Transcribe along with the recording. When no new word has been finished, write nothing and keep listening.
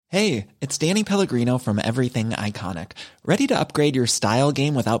Hey, it's Danny Pellegrino from Everything Iconic. Ready to upgrade your style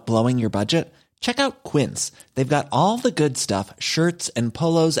game without blowing your budget? Check out Quince. They've got all the good stuff, shirts and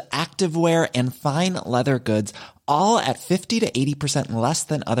polos, activewear, and fine leather goods, all at 50 to 80% less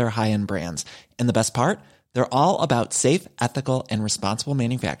than other high-end brands. And the best part? They're all about safe, ethical, and responsible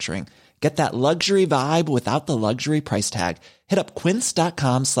manufacturing. Get that luxury vibe without the luxury price tag. Hit up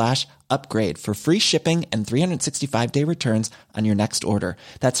quince.com/upgrade for free shipping and 365-day returns on your next order.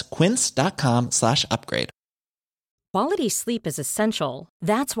 That's quince.com/upgrade. Quality sleep is essential.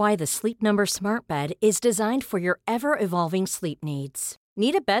 That's why the Sleep Number Smart Bed is designed for your ever-evolving sleep needs.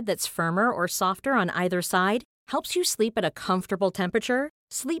 Need a bed that's firmer or softer on either side? Helps you sleep at a comfortable temperature?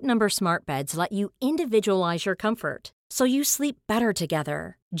 Sleep Number Smart Beds let you individualize your comfort, so you sleep better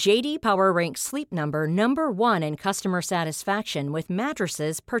together. J.D. Power ranks Sleep Number number 1 in customer satisfaction with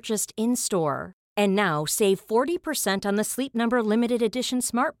mattresses purchased in-store. And now, save 40% on the Sleep Number Limited Edition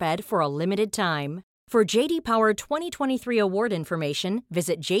Smart Bed for a limited time. For J.D. Power 2023 award information,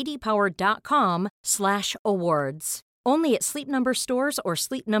 visit jdpower.com/awards. Only at Sleep Number stores or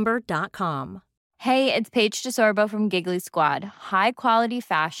sleepnumber.com. Hey, it's Paige DeSorbo from Giggly Squad. High quality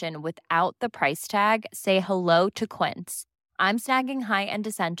fashion without the price tag. Say hello to Quince. I'm snagging high-end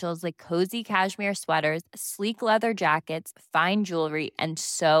essentials like cozy cashmere sweaters, sleek leather jackets, fine jewelry, and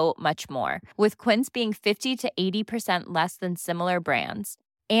so much more. With Quince being 50 to 80% less than similar brands.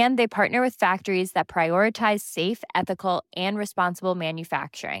 And they partner with factories that prioritize safe, ethical, and responsible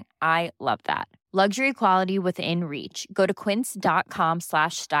manufacturing. I love that. Luxury quality within reach. Go to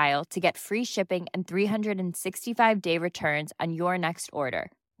quince.com/style to get free shipping and 365-day returns on your next order.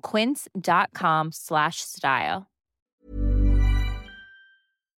 Quince.com/style.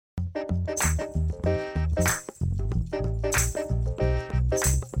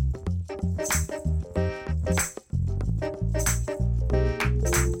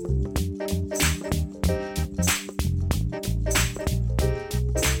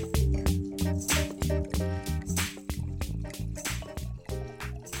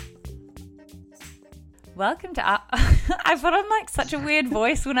 Welcome to I put on like such a weird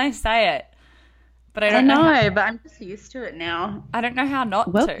voice when I say it, but I I don't know. know, but I'm just used to it now. I don't know how not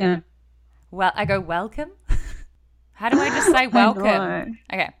to. Welcome. Well, I go welcome. How do I just say welcome? know.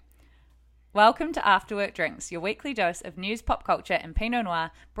 Okay. Welcome to After Work Drinks, your weekly dose of news, pop culture, and Pinot Noir,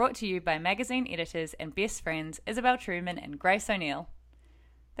 brought to you by magazine editors and best friends Isabel Truman and Grace O'Neill.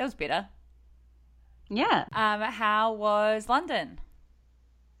 That was better. Yeah. How was London?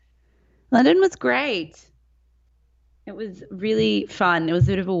 London was great. It was really fun. It was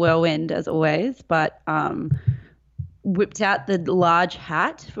a bit of a whirlwind as always, but whipped out the large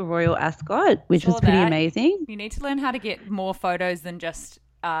hat for Royal Ascot, which was pretty amazing. You need to learn how to get more photos than just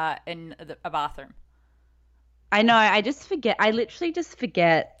in a bathroom. I know. I just forget. I literally just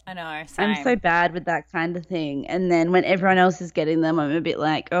forget. I know. Same. I'm so bad with that kind of thing. And then when everyone else is getting them, I'm a bit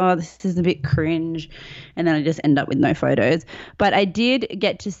like, oh, this is a bit cringe. And then I just end up with no photos. But I did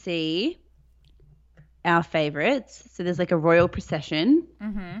get to see our favorites. So there's like a royal procession.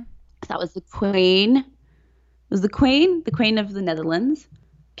 Mm-hmm. That was the Queen. It was the Queen of the Netherlands,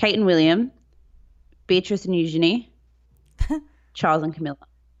 Kate and William, Beatrice and Eugenie, Charles and Camilla.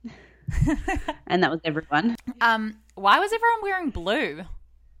 And that was everyone. Why was everyone wearing blue?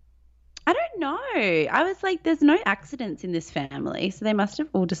 I don't know. I was like, there's no accidents in this family, so they must have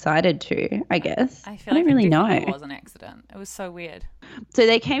all decided to, I guess. I feel like don't really know. It was an accident. It was so weird. So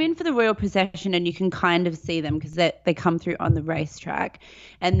they came in for the royal procession, and you can kind of see them because they come through on the racetrack.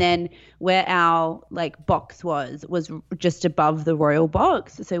 And then where our like box was just above the royal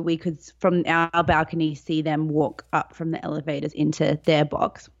box, so we could from our balcony see them walk up from the elevators into their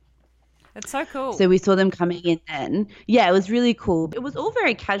box. It's so cool. So we saw them coming in then. Yeah, it was really cool. It was all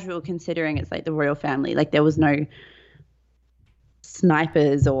very casual considering it's like the royal family. Like there was no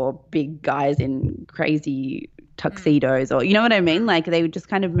snipers or big guys in crazy tuxedos or, you know what I mean? Like they just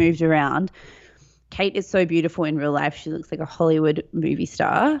kind of moved around. Kate is so beautiful in real life. She looks like a Hollywood movie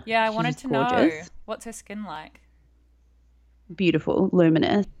star. Yeah, I She's wanted to gorgeous. know. What's her skin like? Beautiful,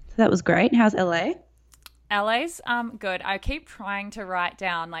 luminous. So that was great. How's LA? LA's good. I keep trying to write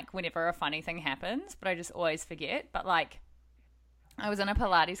down like whenever a funny thing happens, but I just always forget. But like I was in a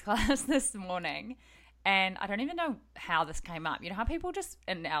Pilates class this morning and I don't even know how this came up. You know how people just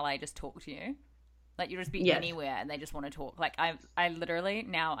in LA just talk to you? Like you just be anywhere and they just want to talk. Like I literally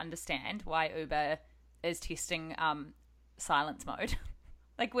now understand why Uber is testing silence mode.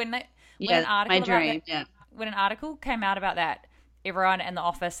 Like when an article came out about that, everyone in the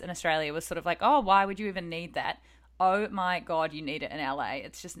office in Australia was sort of like, oh, why would you even need that? Oh my God, you need it in LA.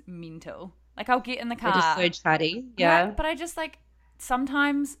 It's just mental. Like I'll get in the car. They're just so chatty. Yeah. But I just like,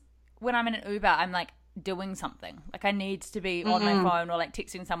 sometimes when I'm in an Uber, I'm like doing something. Like I need to be on my phone or like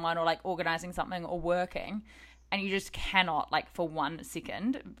texting someone or like organizing something or working. And you just cannot like for 1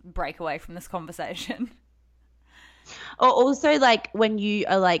 second break away from this conversation. Or also like when you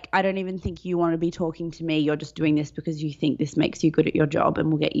are like, I don't even think you want to be talking to me. You're just doing this because you think this makes you good at your job and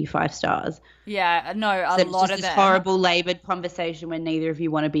will get you 5 stars. Yeah, no, a So lot it's of just this them. horrible labored conversation when neither of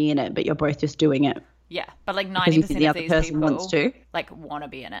you want to be in it, but you're both just doing it. Yeah, but like Because you 90% think the of other these person people wants to. like want to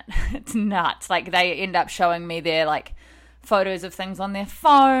be in it. It's nuts. Like they end up showing me their like photos of things on their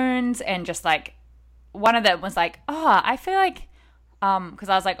phones, and just like one of them was like, oh, I feel like because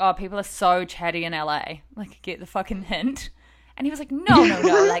I was like, oh, people are so chatty in LA. Like get the fucking hint. And he was like, no,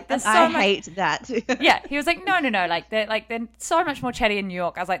 like there's so I much. hate that. Yeah, he was like, no, like they're so much more chatty in New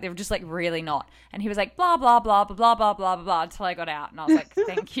York. I was like, they're just like really not. And he was like, blah blah blah blah blah blah blah blah until I got out, and I was like,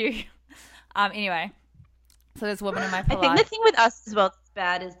 thank you. Anyway, so this woman in my I think Pilates. the thing with us as well that's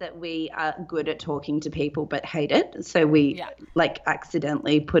bad is that we are good at talking to people but hate it. So we like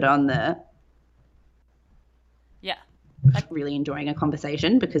accidentally put on the Yeah. really enjoying a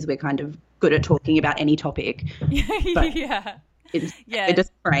conversation because we're kind of good at talking about any topic. But Yeah. we're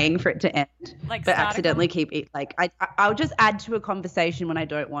just praying for it to end. Like but start a accidentally keep it like I'll just add to a conversation when I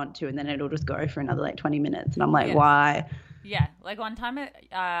don't want to, and then it'll just go for another like 20 minutes, and I'm like, Yeah. why? Yeah, like one time at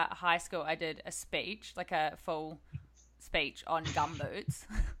high school, I did a speech, like a full speech on gumboots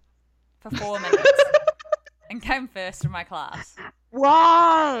for 4 minutes, and came first in my class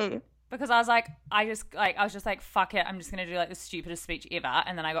Why? because I was just like, fuck it, I'm just gonna do like the stupidest speech ever,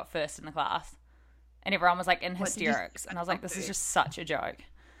 and then I got first in the class, and everyone was like in hysterics, and I was like, this is just such a joke.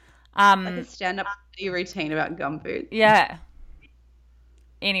 Like a stand-up routine about gumboots. Yeah.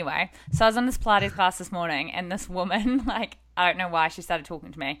 Anyway, so I was in this Pilates class this morning, and this woman, like, I don't know why she started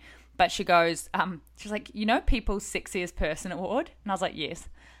talking to me, but she goes, she's like, you know People's Sexiest Person Award? And I was like, yes.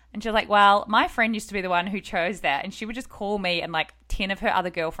 And she's like, well, my friend used to be the one who chose that, and she would just call me and like 10 of her other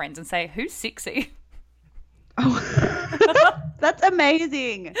girlfriends and say, who's sexy? Oh, that's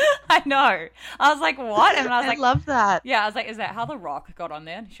amazing. I know. I was like, what? And I was I like, love that. yeah, I was like, is that how The Rock got on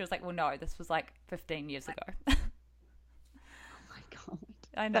there? And she was like, well, no, this was like 15 years ago. Oh my God.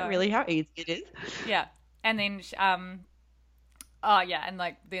 I Is know. that really how easy it is? Yeah. And then, oh yeah, and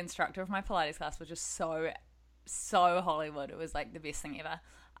like the instructor of my Pilates class was just so Hollywood. It was like the best thing ever.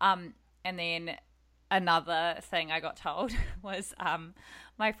 And then another thing I got told was,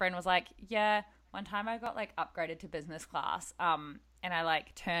 my friend was like, yeah, one time I got like upgraded to business class, and I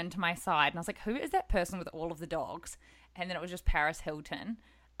like turned to my side and I was like, who is that person with all of the dogs? And then it was just Paris Hilton.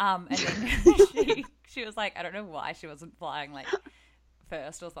 And then she was like, I don't know why she wasn't flying like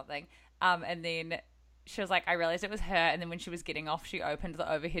first or something. And then she was like, I realized it was her. And then when she was getting off, she opened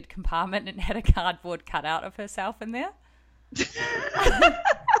the overhead compartment and had a cardboard cutout of herself in there.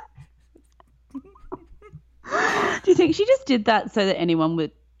 Do you think she just did that so that anyone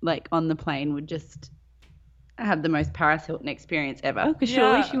would like on the plane would just have the most Paris Hilton experience ever? Because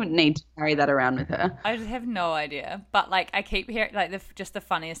surely Yeah. she wouldn't need to carry that around with her. I just have no idea. But like, I keep hearing like just the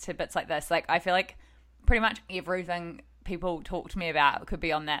funniest tidbits like this. Like, I feel like pretty much everything people talk to me about could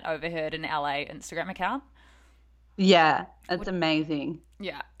be on that Overheard in LA Instagram account. Yeah, that's amazing.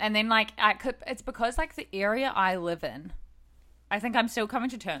 Yeah. And then like it's because like the area I live in, I think I'm still coming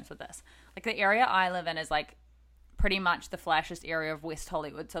to terms with this. Like the area I live in is like pretty much the flashiest area of West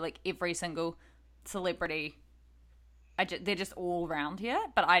Hollywood. So like every single celebrity, they're just all around here.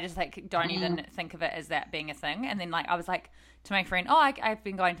 But I just like don't even think of it as that being a thing. And then like I was like to my friend, I've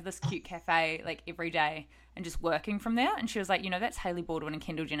been going to this cute cafe like every day and just working from there. And she was like, that's Hailey Baldwin and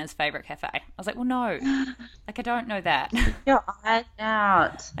Kendall Jenner's favorite cafe. I was like, well, no, like I don't know that. Your eyes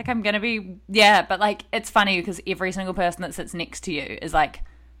out. Like I'm gonna be, yeah, but like it's funny because every single person that sits next to you is like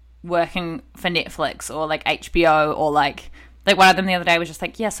working for Netflix or like HBO or like one of them the other day was just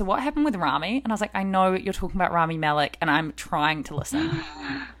like, yeah, so what happened with Rami? And I was like, I know you're talking about Rami Malek and I'm trying to listen.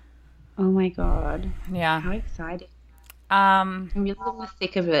 Oh my God. Yeah. How exciting. I'm really in the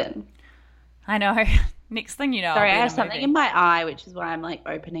thick of it. I know. Next thing you know, Sorry, I'll be I in have a something movie. in my eye, which is why I'm like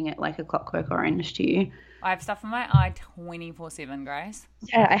opening it like a Clockwork Orange to you. I have stuff in my eye 24/7, Grace.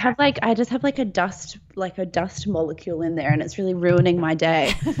 Yeah, I just have like a dust molecule in there, and it's really ruining my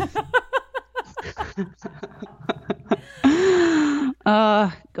day.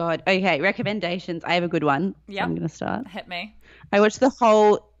 Oh God. Okay, recommendations. I have a good one. So Yep. I'm gonna start. Hit me. I watched the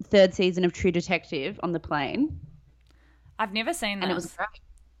whole 3rd season of True Detective on the plane, I've never seen this. and it was great.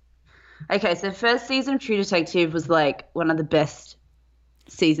 Okay, so the first season of True Detective was like one of the best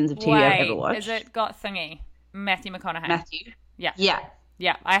seasons of TV I've ever watched. Is it got thingy? Matthew McConaughey. Matthew? Yeah. Yeah.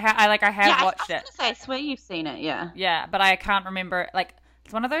 Yeah, I have watched it. I swear you've seen it. Yeah. Yeah, but I can't remember. Like,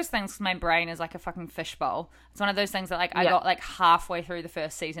 it's one of those things. My brain is like a fucking fishbowl. It's one of those things that like I got like halfway through the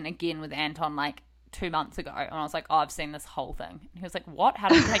first season again with Anton like 2 months ago, and I was like, oh, I've seen this whole thing. And he was like, what? How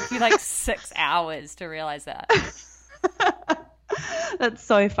did it take you like 6 hours to realize that? That's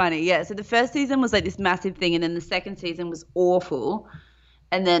so funny. Yeah. So the first season was like this massive thing, and then the second season was awful,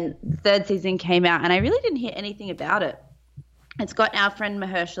 and then the third season came out, and I really didn't hear anything about it. It's got our friend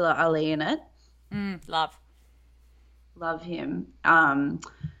Mahershala Ali in it. Love him. And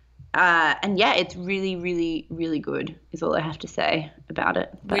yeah, it's really, really, really good is all I have to say about it.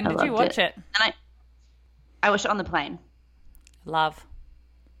 But when did you watch it? And I watched it on the plane. Love.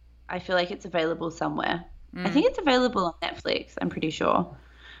 I feel like it's available somewhere. I think it's available on Netflix, I'm pretty sure.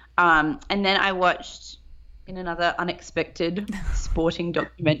 And then I watched, in another unexpected sporting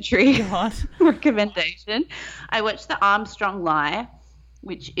documentary recommendation, I watched The Armstrong Lie,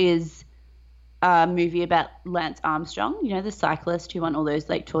 which is a movie about Lance Armstrong, you know, the cyclist who won all those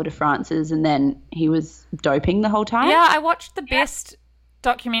like Tour de France's, and then he was doping the whole time. Yeah, I watched the best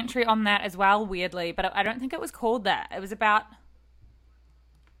documentary on that as well, weirdly, but I don't think it was called that. It was about...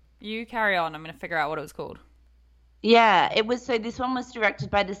 You carry on. I'm going to figure out what it was called. Yeah, it was. So this one was directed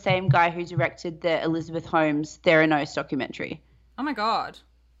by the same guy who directed the Elizabeth Holmes Theranos documentary. Oh my God.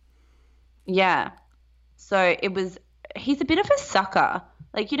 Yeah. So it was, he's a bit of a sucker.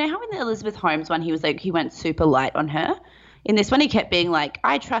 Like, you know how in the Elizabeth Holmes one, he was like, he went super light on her? In this one, he kept being like,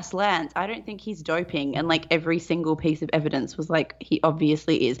 I trust Lance. I don't think he's doping. And like every single piece of evidence was like, he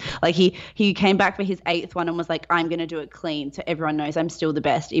obviously is. Like he came back for his 8th one and was like, I'm going to do it clean. So everyone knows I'm still the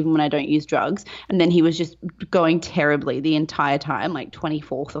best, even when I don't use drugs. And then he was just going terribly the entire time, like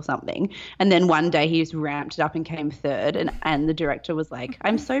 24th or something. And then one day he just ramped it up and came 3rd. And the director was like,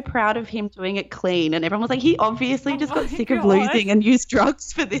 I'm so proud of him doing it clean. And everyone was like, he obviously just got sick of losing and used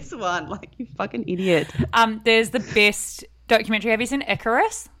drugs for this one. Like, you fucking idiot. There's the best documentary. Have you seen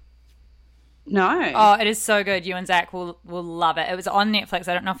Icarus? No. Oh, it is so good. You and Zach will love it. It was on Netflix.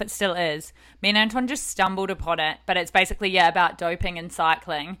 I don't know if it still is. Me and Anton just stumbled upon it, but it's basically, about doping and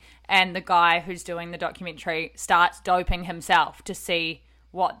cycling. And the guy who's doing the documentary starts doping himself to see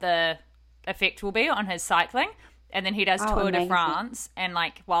what the effect will be on his cycling. And then he does Tour de France, and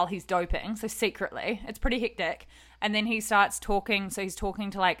like while he's doping, so secretly, it's pretty hectic. And then he starts talking. So he's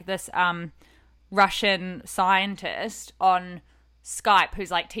talking to like this Russian scientist on Skype who's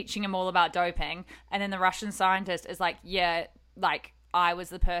like teaching him all about doping, and then the Russian scientist is like, yeah, like I was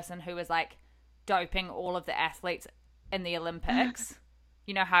the person who was like doping all of the athletes in the Olympics.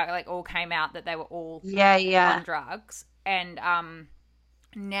 You know how it like all came out that they were all on drugs, and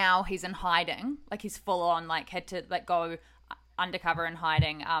now he's in hiding, like he's full on like had to like go undercover in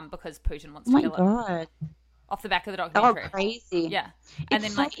hiding because Putin wants to kill him. Off the back of the documentary. Oh, crazy. Yeah. And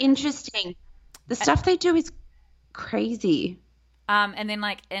it's then like interesting. The stuff they do is crazy. And then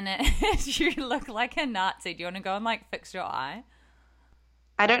like in it, you look like a Nazi. Do you want to go and like fix your eye?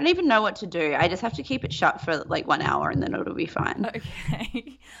 I don't even know what to do. I just have to keep it shut for like 1 hour and then it'll be fine.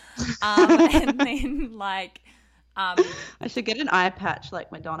 Okay. And then like, I should get an eye patch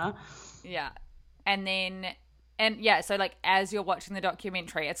like Madonna. Yeah. So like as you're watching the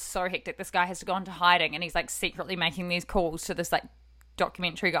documentary, it's so hectic. This guy has to go into hiding, and he's like secretly making these calls to this like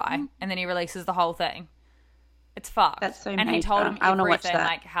documentary guy, and then he releases the whole thing. It's fucked. That's so And major. he told him I wanna watch everything, that.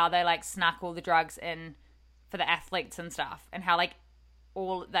 like how they like snuck all the drugs in for the athletes and stuff, and how like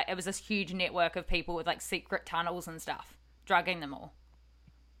all that it was this huge network of people with like secret tunnels and stuff drugging them all.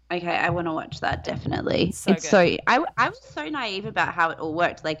 Okay, I want to watch that, definitely. So it's good. I was so naive about how it all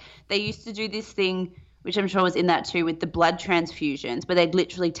worked. Like they used to do this thing, which I'm sure was in that too, with the blood transfusions, where they'd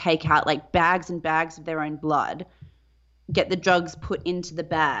literally take out like bags and bags of their own blood, get the drugs put into the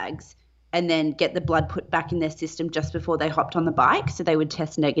bags, and then get the blood put back in their system just before they hopped on the bike, so they would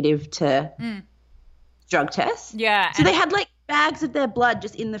test negative to drug tests. Yeah. So they had like bags of their blood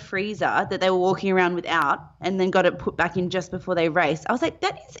just in the freezer that they were walking around without, and then got it put back in just before they raced. I was like,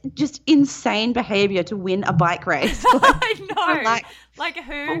 that is just insane behavior to win a bike race. Like, I know. I'm like who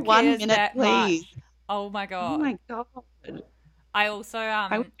for cares 1 minute, that please. much? Oh my god. Oh my god. I also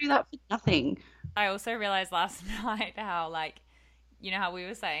I would do that for nothing. I also realized last night how like, you know how we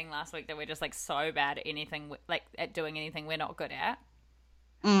were saying last week that we're just like so bad at anything, like at doing anything we're not good at.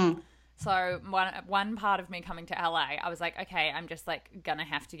 So one part of me coming to LA, I was like, okay, I'm just like gonna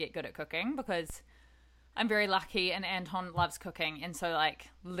have to get good at cooking because I'm very lucky and Anton loves cooking, and so like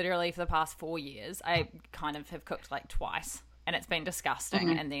literally for the past 4 years I kind of have cooked like twice, and it's been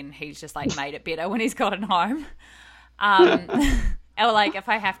disgusting, and then he's just like made it better when he's gotten home. Or like if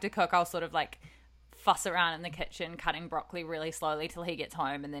I have to cook, I'll sort of like fuss around in the kitchen cutting broccoli really slowly till he gets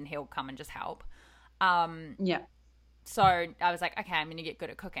home, and then he'll come and just help. Yeah. So I was like, okay, I'm going to get good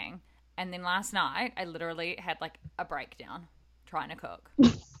at cooking. And then last night, I literally had like a breakdown trying to cook.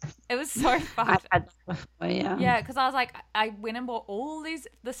 It was so fucked. I've had that before, yeah. Yeah, because I was like, I went and bought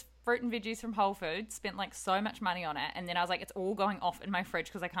this fruit and veggies from Whole Foods, spent like so much money on it, and then I was like, it's all going off in my fridge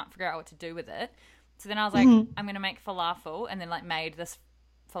because I can't figure out what to do with it. So then I was like, I'm going to make falafel, and then like made this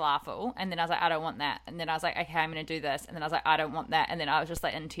falafel, and then I was like, I don't want that. And then I was like, okay, I'm going to do this. And then I was like, I don't want that. And then I was just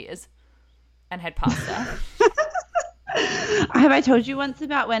like in tears and had pasta. Have I told you once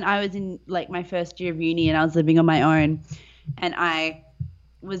about when I was in like my first year of uni and I was living on my own, and I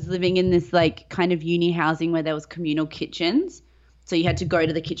was living in this like kind of uni housing where there was communal kitchens. So you had to go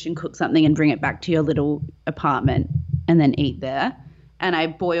to the kitchen, cook something and bring it back to your little apartment and then eat there. And I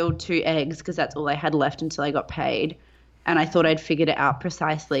boiled 2 eggs because that's all I had left until I got paid. And I thought I'd figured it out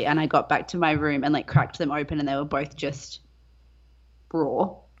precisely. And I got back to my room and like cracked them open and they were both just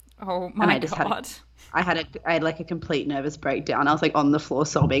raw. Oh my God. I had like a complete nervous breakdown. I was like on the floor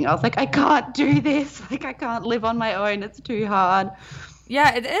sobbing. I was like, I can't do this. Like I can't live on my own. It's too hard.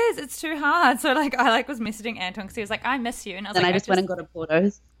 Yeah, it is. It's too hard. So like I like was messaging Anton because he was like, I miss you. And I was then like, I just went and got a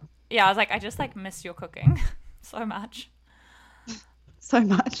Portos. Yeah, I was like, I just like miss your cooking so much. So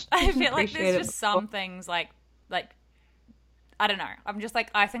much. I feel like there's just some things like I don't know. I'm just like,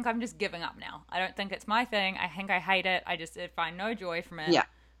 I think I'm just giving up now. I don't think it's my thing. I think I hate it. I find no joy from it. Yeah.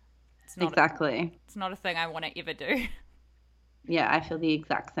 It's not exactly. It's not a thing I want to ever do. Yeah, I feel the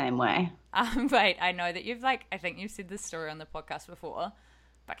exact same way. Wait, I know that I think you've said this story on the podcast before,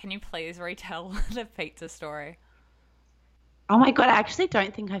 but can you please retell the pizza story? Oh my God, I actually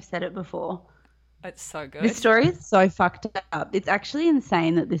don't think I've said it before. It's so good. This story is so fucked up. It's actually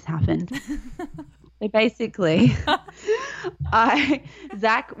insane that this happened. So basically, I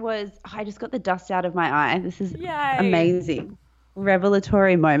just got the dust out of my eye. This is amazing.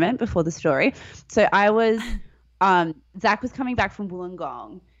 Revelatory moment before the story. So I was, Zach was coming back from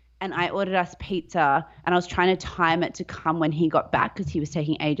Wollongong and I ordered us pizza and I was trying to time it to come when he got back because he was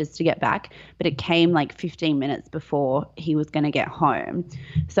taking ages to get back, but it came like 15 minutes before he was going to get home.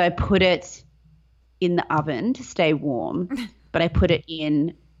 So I put it in the oven to stay warm, but I put it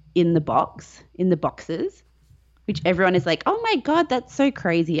in the boxes, which everyone is like, oh my God, that's so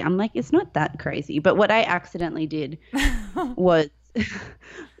crazy. I'm like, it's not that crazy. But what I accidentally did was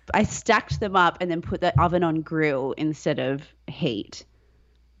I stacked them up and then put the oven on grill instead of heat.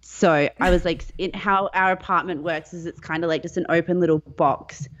 So I was like, how our apartment works is it's kind of like just an open little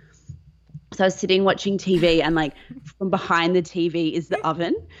box. So I was sitting watching TV and like from behind the TV is the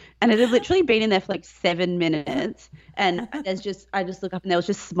oven, and it had literally been in there for like 7 minutes, and I just look up and there was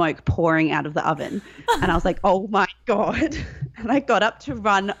just smoke pouring out of the oven, and I was like, oh my God. And I got up to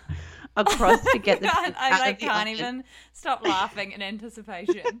run across to get the pizza I can't even stop laughing in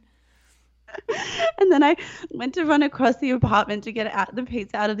anticipation. And then I went to run across the apartment to get the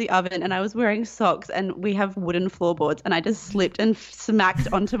pizza out of the oven, and I was wearing socks and we have wooden floorboards, and I just slipped and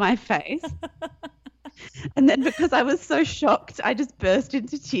smacked onto my face. And then because I was so shocked, I just burst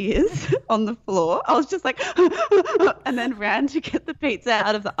into tears on the floor. I was just like, and then ran to get the pizza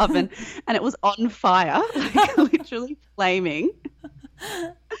out of the oven, and it was on fire, like literally flaming.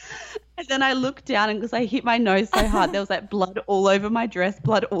 And then I looked down, and because I hit my nose so hard, there was like blood all over my dress,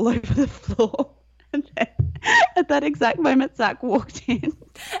 blood all over the floor. And then at that exact moment, Zach walked in.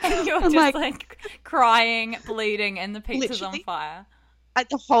 And you're just like crying, bleeding, and the pizza's on fire.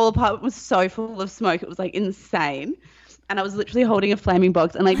 The whole apartment was so full of smoke. It was like insane. And I was literally holding a flaming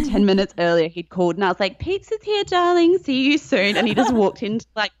box. And like 10 minutes earlier, he'd called and I was like, pizza's here, darling. See you soon. And he just walked into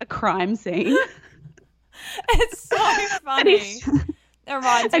like a crime scene. It's so funny. It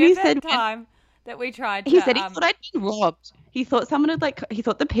reminds me of that time that we tried to... He said he thought I'd been robbed. He thought he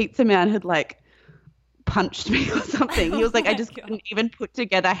thought the pizza man had like punched me or something. He was like, I just couldn't even put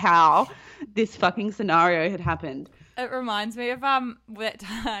together how this fucking scenario had happened. It reminds me of that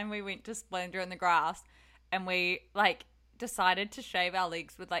time we went to Splendor in the grass and we like decided to shave our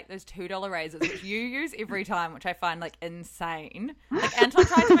legs with like those $2 razors, which you use every time, which I find like insane. Like Anton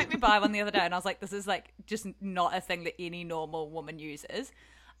tried to make me buy one the other day and I was like, this is like just not a thing that any normal woman uses.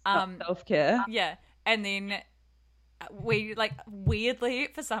 Self-care. Yeah. And then we like weirdly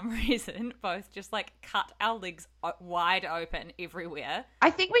for some reason both just like cut our legs wide open everywhere.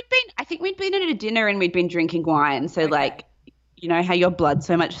 I think we'd been at a dinner and we'd been drinking wine, so like you know how your blood's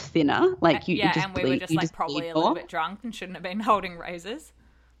so much thinner, like you just and we were just like probably a little bit drunk and shouldn't have been holding razors.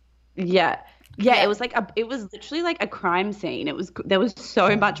 Yeah. It was like it was literally like a crime scene. There was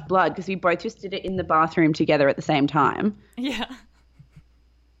so much blood because we both just did it in the bathroom together at the same time. Yeah.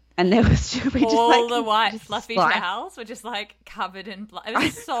 And there was all the white fluffy towels were just like covered in blood. It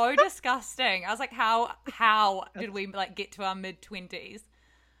was so disgusting. I was like, how did we like get to our mid-20s?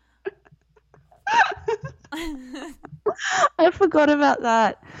 I forgot about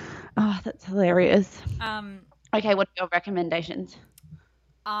that. Oh, that's hilarious. Okay, what are your recommendations?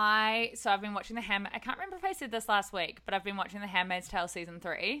 I've been watching I can't remember if I said this last week, but I've been watching The Handmaid's Tale season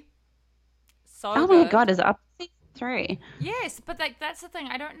 3. Oh my God, is it up to season 3? Yes, but like that's the thing.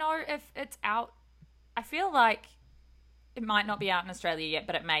 I don't know if it's out. I feel like it might not be out in Australia yet,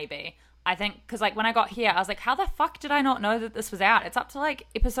 but it may be. I think because like when I got here, I was like, how the fuck did I not know that this was out? It's up to like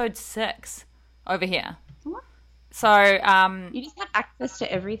episode 6 over here. What? So you just have access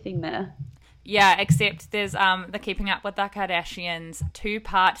to everything there. Yeah, except there's the Keeping Up with the Kardashians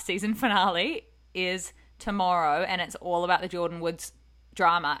 2-part season finale is tomorrow, and it's all about the Jordan Woods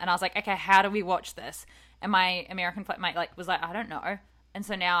drama. And I was like, okay, how do we watch this? And my American flatmate was like, I don't know. And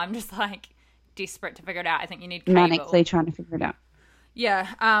so now I'm just like desperate to figure it out. I think you need cable. Manically trying to figure it out.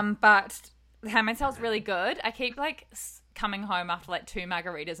 Yeah, but The Handmaid's Tale is really good. I keep like coming home after like 2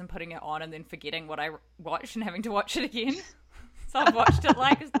 margaritas and putting it on and then forgetting what I watched and having to watch it again. So I've watched it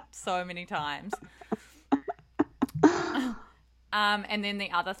like so many times. And then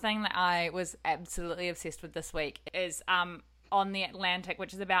the other thing that I was absolutely obsessed with this week is on The Atlantic,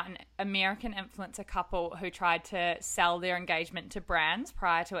 which is about an American influencer couple who tried to sell their engagement to brands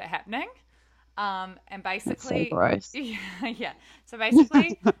prior to it happening. And basically, that's so gross. Yeah. So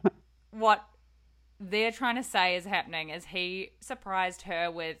basically, what they're trying to say is happening is he surprised her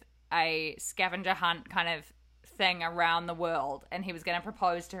with a scavenger hunt kind of thing around the world, and he was going to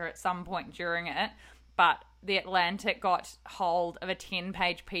propose to her at some point during it, but The Atlantic got hold of a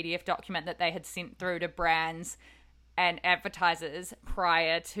 10-page PDF document that they had sent through to brands and advertisers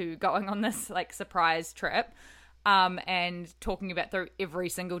prior to going on this like surprise trip, and talking about through every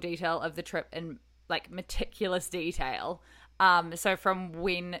single detail of the trip in like meticulous detail. So from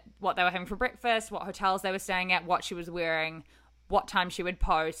what they were having for breakfast, what hotels they were staying at, what she was wearing, what time she would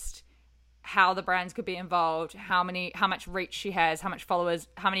post, how the brands could be involved, how much reach she has, how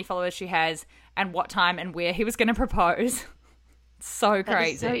many followers she has, and what time and where he was going to propose. So crazy. That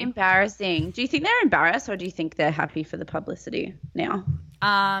is so embarrassing. Do you think they're embarrassed, or do you think they're happy for the publicity now?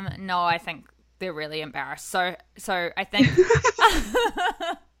 No, I think they're really embarrassed. So I think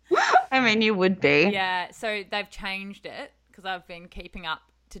I mean, you would be. Yeah, so they've changed it because I've been keeping up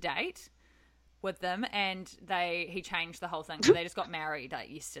to date with them, and he changed the whole thing. So they just got married like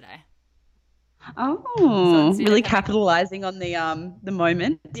yesterday. Oh, so really capitalizing on the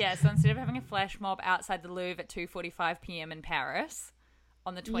moment. Yeah, so instead of having a flash mob outside the Louvre at 2:45 p.m. in Paris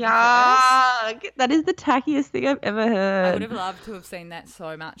on the 21st. Yeah, that is the tackiest thing I've ever heard. I would have loved to have seen that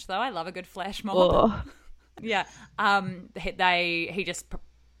so much, though. I love a good flash mob. Oh. Yeah. They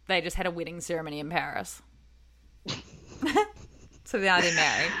just had a wedding ceremony in Paris. So now they're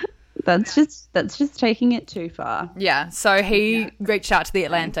married. That's just taking it too far. Yeah. So he reached out to The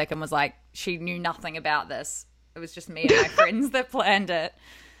Atlantic and was like, she knew nothing about this. It was just me and my friends that planned it,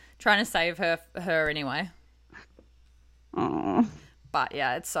 trying to save her anyway. Oh. But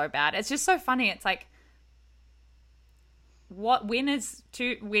yeah, it's so bad. It's just so funny. It's like, when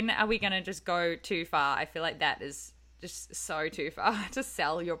are we going to just go too far? I feel like that is just so too far to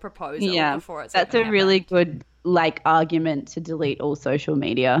sell your proposal before it's that's a really good argument to delete all social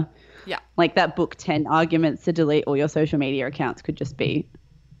media. Yeah. Like that book 10 arguments to delete all your social media accounts could just be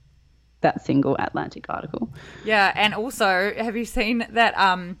that single Atlantic article. Yeah, and also, have you seen that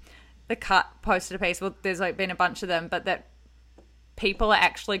The Cut posted a piece, well, there's been a bunch of them, but that people are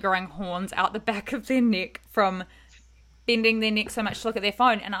actually growing horns out the back of their neck from bending their neck so much to look at their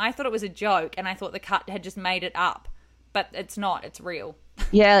phone. And I thought it was a joke, and I thought The Cut had just made it up. But it's not. It's real.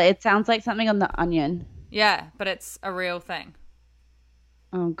 Yeah, it sounds like something on The Onion. Yeah, but it's a real thing.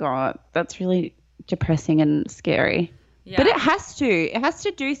 Oh, God. That's really depressing and scary. Yeah. But it has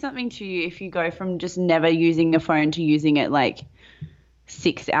to do something to you if you go from just never using a phone to using it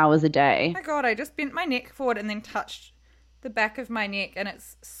 6 hours a day. Oh my God, I just bent my neck forward and then touched the back of my neck and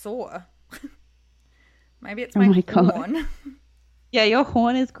it's sore. Maybe it's my horn. God. Yeah, your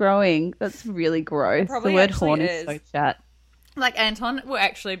horn is growing. That's really gross. The word horn is so chat. Like Anton will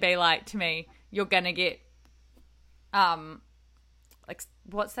actually be like to me, you're going to get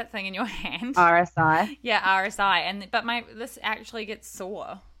what's that thing in your hand? RSI. Yeah, RSI. But this actually gets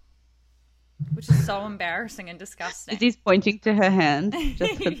sore, which is so embarrassing and disgusting. She's pointing to her hand,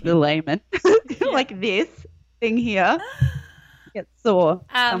 just for the layman. Like this thing here gets sore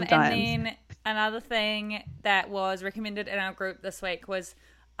sometimes. And then another thing that was recommended in our group this week was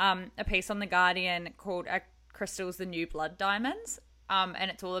a piece on The Guardian called Crystals, the New Blood Diamonds.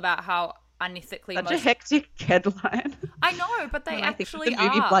 And it's all about how unethically Such a hectic headline. I know, but they When I think of actually the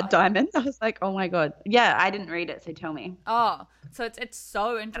movie are. Blood Diamonds, I was like, oh my God. Yeah, I didn't read it, so tell me. Oh, so it's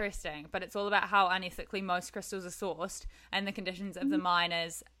so interesting, but it's all about how unethically most crystals are sourced and the conditions of the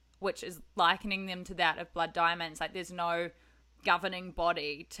miners, which is likening them to that of blood diamonds. Like there's no governing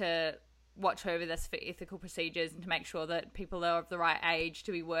body to watch over this for ethical procedures and to make sure that people are of the right age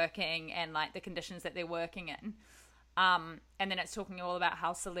to be working and like the conditions that they're working in. And then it's talking all about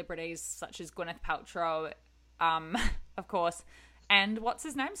how celebrities such as Gwyneth Paltrow, of course, and what's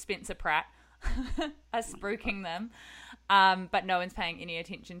his name, Spencer Pratt, are spruiking them, but no one's paying any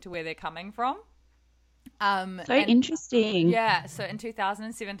attention to where they're coming from. Interesting. Yeah, so in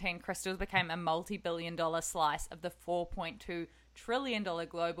 2017, crystals became a multi-billion-dollar slice of the $4.2 trillion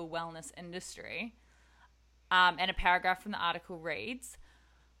global wellness industry. And a paragraph from the article reads,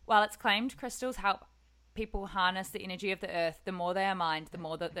 while it's claimed crystals help people harness the energy of the earth, the more they are mined, the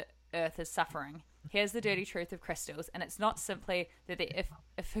more that the earth is suffering. Here's the dirty truth of crystals, and it's not simply that the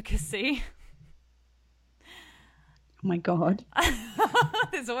efficacy... Oh my God.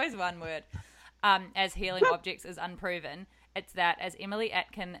 There's always one word. As healing objects is unproven. It's that, as Emily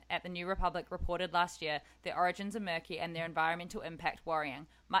Atkin at the New Republic reported last year, their origins are murky and their environmental impact worrying.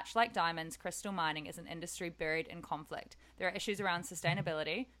 Much like diamonds, crystal mining is an industry buried in conflict. There are issues around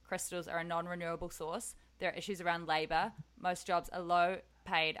sustainability. Crystals are a non-renewable source. There are issues around labour. Most jobs are low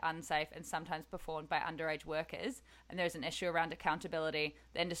paid, unsafe, and sometimes performed by underage workers. And there's an issue around accountability.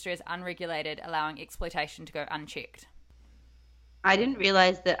 The industry is unregulated, allowing exploitation to go unchecked. I didn't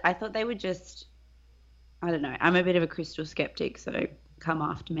realize that. I thought they were just, I don't know. I'm a bit of a crystal skeptic, so come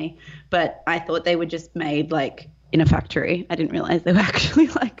after me. But I thought they were just made like in a factory. I didn't realize they were actually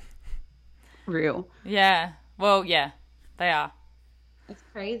like real. Yeah. Well, yeah, they are. It's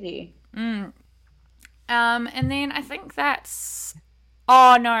crazy. And then I think that's...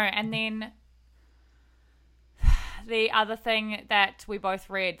 Oh, no. And then the other thing that we both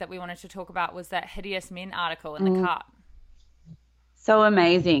read that we wanted to talk about was that Hideous Men article in The Cut. So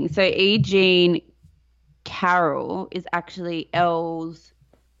amazing. So E. Jean Carroll is actually Elle.'s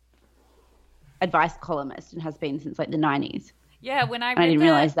advice columnist and has been since like the 90s. Yeah, I didn't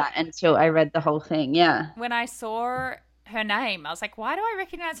realize that until I read the whole thing. Yeah. When I saw her name, I was like, why do I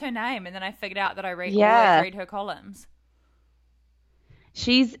recognize her name? And then I figured out that I always read her columns.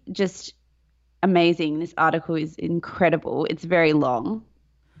 She's just amazing. This article is incredible. It's very long.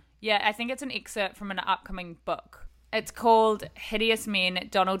 Yeah, I think it's an excerpt from an upcoming book. It's called Hideous Men.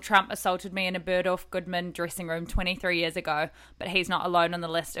 Donald Trump assaulted me in a Bergdorf Goodman dressing room 23 years ago, but he's not alone on the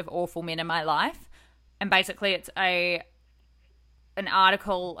list of awful men in my life. And basically it's an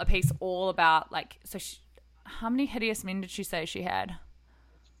article, a piece all about like, how many hideous men did she say she had?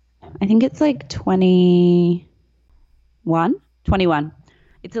 I think it's like 21.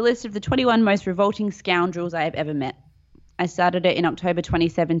 It's a list of the 21 most revolting scoundrels I have ever met. I started it in October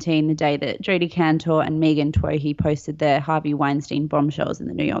 2017, the day that Jodi Kantor and Megan Twohy posted their Harvey Weinstein bombshells in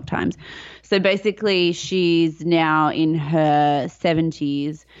the New York Times. So basically she's now in her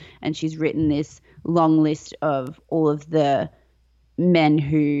 70s and she's written this long list of all of the men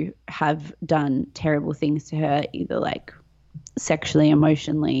who have done terrible things to her, either like sexually,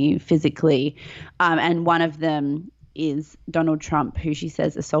 emotionally, physically. And one of them is Donald Trump, who she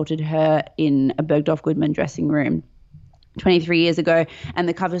says assaulted her in a Bergdorf Goodman dressing room 23 years ago. And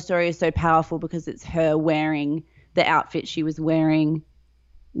the cover story is so powerful because it's her wearing the outfit she was wearing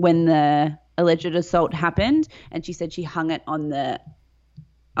when the alleged assault happened. And she said she hung it on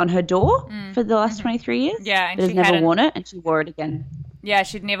her door for the last 23 years. Yeah. And she's never worn it, and she wore it again. Yeah,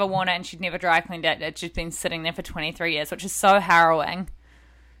 she'd never worn it and she'd never dry cleaned it. It's just been sitting there for 23 years, which is so harrowing.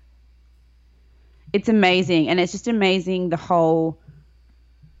 It's amazing. And it's just amazing. The whole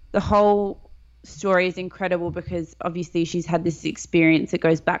story is incredible because obviously she's had this experience that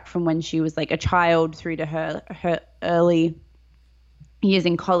goes back from when she was like a child through to her early years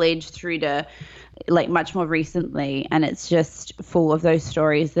in college through to like much more recently. And it's just full of those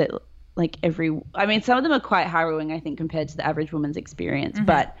stories that like some of them are quite harrowing, I think, compared to the average woman's experience,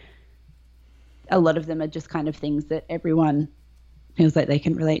 but a lot of them are just kind of things that everyone feels like they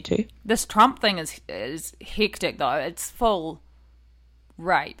can relate to. This Trump thing is hectic though. It's full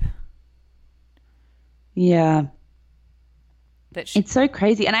rape. Yeah. It's so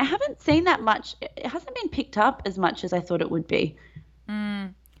crazy. And I haven't seen that much. It hasn't been picked up as much as I thought it would be.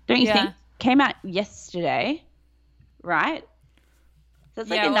 Don't you think? Came out yesterday, right? So it's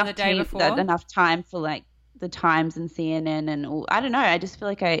like enough time for like the Times and CNN and all. I don't know. I just feel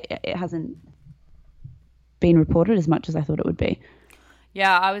like it hasn't been reported as much as I thought it would be.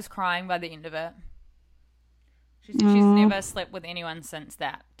 Yeah, I was crying by the end of it. She said she's never slept with anyone since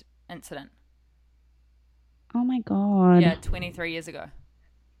that incident. Oh my God. Yeah, 23 years ago.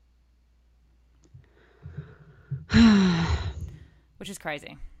 Which is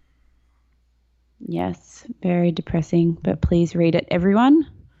crazy. Yes, very depressing, but please read it, everyone,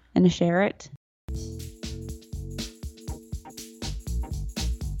 and share it.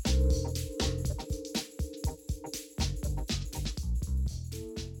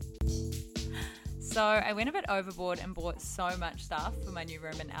 So I went a bit overboard and bought so much stuff for my new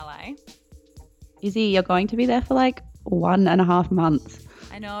room in LA. Izzy, you're going to be there for like 1.5 months.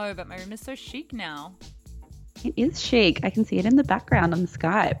 I know, but my room is so chic now. It is chic. I can see it in the background on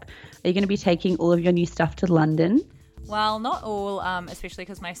Skype. Are you going to be taking all of your new stuff to London? Well, not all, especially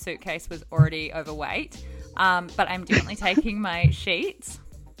because my suitcase was already overweight. But I'm definitely taking my sheets.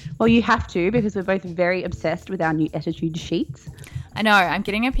 Well, you have to, because we're both very obsessed with our new Attitude sheets. I know. I'm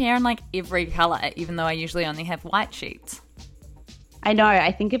getting a pair in like every colour, even though I usually only have white sheets. I know.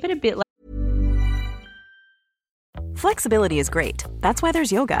 I think of it a bit like... Flexibility is great. That's why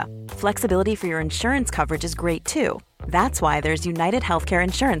there's yoga. Flexibility for your insurance coverage is great too. That's why there's United Healthcare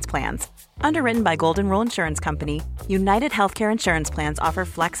Insurance Plans. Underwritten by Golden Rule Insurance Company, United Healthcare Insurance Plans offer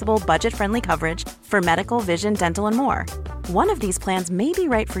flexible, budget-friendly coverage for medical, vision, dental, and more. One of these plans may be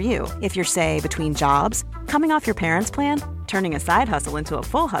right for you if you're, say, between jobs, coming off your parents' plan, turning a side hustle into a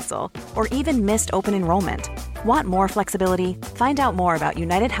full hustle, or even missed open enrollment. Want more flexibility? Find out more about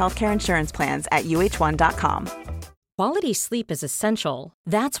United Healthcare Insurance Plans at uh1.com. Quality sleep is essential.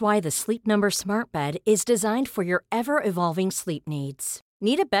 That's why the Sleep Number Smart Bed is designed for your ever-evolving sleep needs.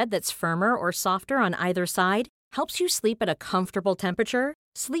 Need a bed that's firmer or softer on either side? Helps you sleep at a comfortable temperature?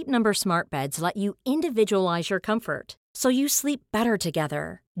 Sleep Number Smart Beds let you individualize your comfort, so you sleep better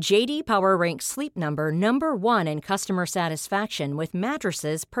together. J.D. Power ranks Sleep Number number 1 in customer satisfaction with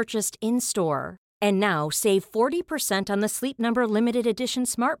mattresses purchased in-store. And now save 40% on the Sleep Number Limited Edition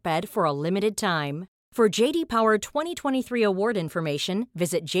Smart Bed for a limited time. For J.D. Power 2023 award information,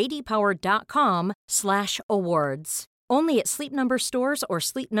 visit jdpower.com/awards. Only at Sleep Number stores or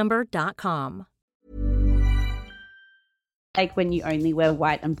sleepnumber.com. Like when you only wear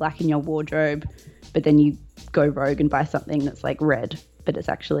white and black in your wardrobe, but then you go rogue and buy something that's like red, but it's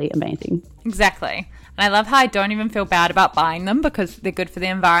actually amazing. Exactly. And I love how I don't even feel bad about buying them because they're good for the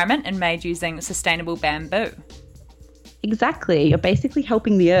environment and made using sustainable bamboo. Exactly. You're basically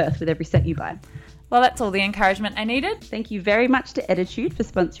helping the earth with every set you buy. Well, that's all the encouragement I needed. Thank you very much to Attitude for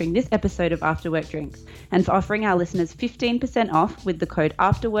sponsoring this episode of After Work Drinks and for offering our listeners 15% off with the code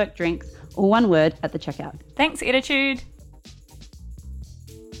AFTERWORKDRINKS, all one word, at the checkout. Thanks, Attitude.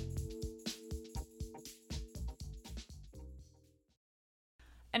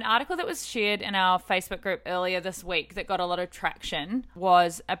 An article that was shared in our Facebook group earlier this week that got a lot of traction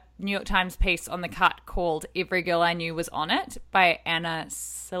was a New York Times piece on The Cut called Every Girl I Knew Was On It by Anna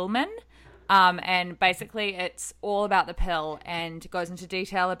Silman. And basically it's all about the pill and goes into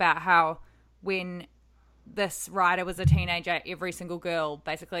detail about how when this writer was a teenager, every single girl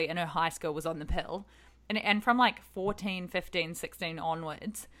basically in her high school was on the pill. And from like 14, 15, 16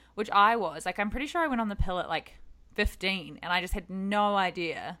 onwards, which I was, like I'm pretty sure I went on the pill at like 15 and I just had no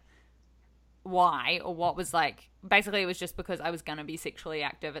idea why or what was like. Basically it was just because I was going to be sexually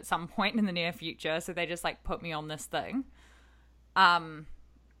active at some point in the near future, so they just like put me on this thing.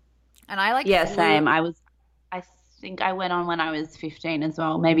 And I like same. I think I went on when I was 15 as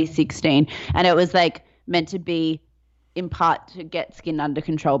well, maybe 16, and it was like meant to be in part to get skin under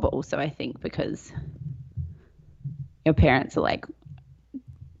control, but also I think because your parents are like,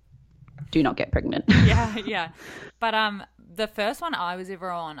 do not get pregnant. Yeah. But the first one I was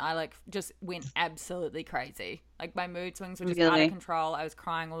ever on, I like just went absolutely crazy. Like my mood swings were just out of control. I was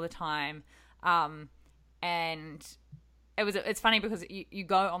crying all the time. And it's funny because you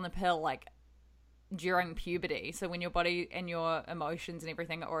go on the pill like during puberty. So when your body and your emotions and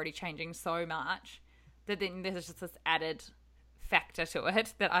everything are already changing so much that then there's just this added factor to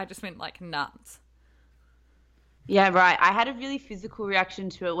it that I just went like nuts. Yeah, right. I had a really physical reaction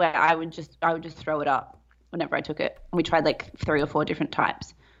to it where I would just throw it up whenever I took it. And we tried like 3 or 4 different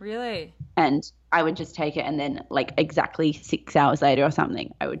types. Really? And I would just take it and then like exactly 6 hours later or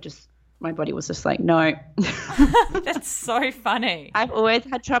something, my body was just like, no. That's so funny. I've always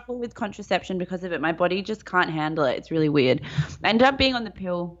had trouble with contraception because of it. My body just can't handle it. It's really weird. I ended up being on the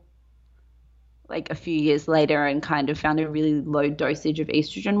pill like a few years later and kind of found a really low dosage of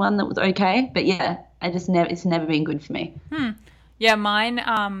estrogen one that was okay. But yeah, it's never been good for me. Yeah,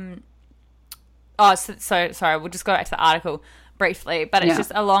 mine, so sorry, we'll just go back to the article briefly, but it's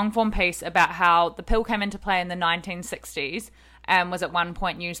just a long form piece about how the pill came into play in the 1960s and was at one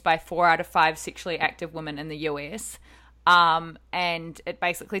point used by 4 out of 5 sexually active women in the US. And it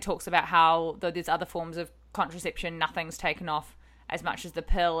basically talks about how, though there's other forms of contraception, nothing's taken off as much as the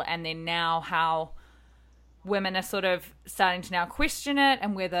pill, and then now how women are sort of starting to now question it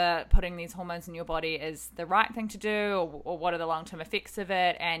and whether putting these hormones in your body is the right thing to do, or what are the long-term effects of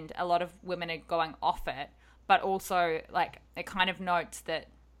it. And a lot of women are going off it, but also like it kind of notes that,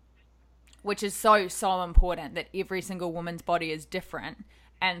 which is so important, that every single woman's body is different,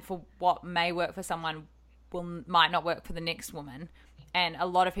 and for what may work for someone might not work for the next woman. And a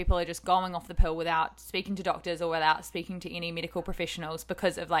lot of people are just going off the pill without speaking to doctors or without speaking to any medical professionals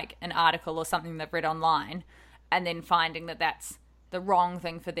because of like an article or something they've read online, and then finding that that's the wrong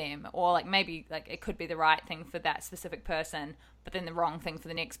thing for them, or like maybe like it could be the right thing for that specific person, but then the wrong thing for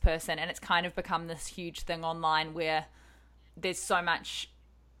the next person. And it's kind of become this huge thing online where there's so much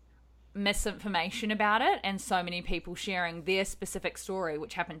misinformation about it, and so many people sharing their specific story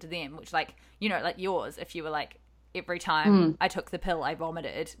which happened to them, which like, you know, like yours, if you were like, every time I took the pill I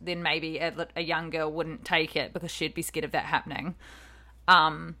vomited, then maybe a young girl wouldn't take it because she'd be scared of that happening.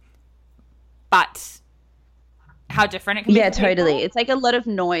 But how different it can be. Yeah, for totally. people. It's like a lot of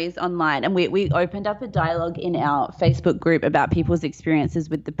noise online, and we opened up a dialogue in our Facebook group about people's experiences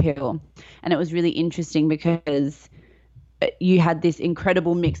with the pill, and it was really interesting because you had this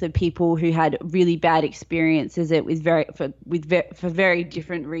incredible mix of people who had really bad experiences. It was for very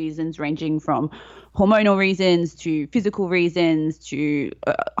different reasons, ranging from hormonal reasons to physical reasons to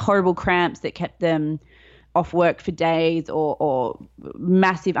horrible cramps that kept them off work for days, or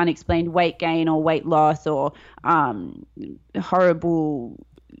massive unexplained weight gain or weight loss, or horrible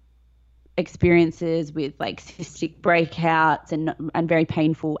experiences with like cystic breakouts and very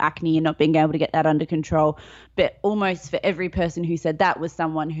painful acne and not being able to get that under control. But almost for every person who said that was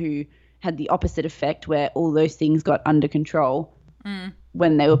someone who had the opposite effect, where all those things got under control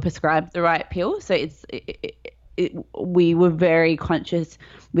when they were prescribed the right pill. So we were very conscious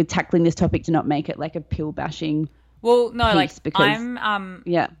with tackling this topic to not make it like a pill bashing. Well, no, like because, I'm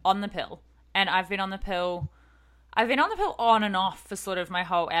on the pill, and I've been on the pill on and off for sort of my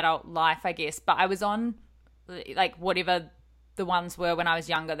whole adult life, I guess. But I was on like whatever the ones were when I was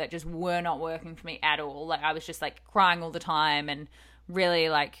younger that just were not working for me at all. Like I was just like crying all the time and really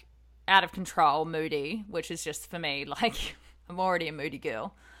like out of control, moody, which is just for me, like I'm already a moody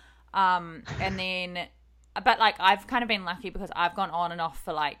girl. And then, but like I've kind of been lucky because I've gone on and off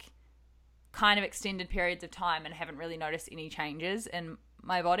for like kind of extended periods of time and haven't really noticed any changes in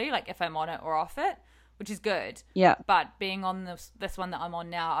my body, like if I'm on it or off it, which is good. Yeah. But being on this one that I'm on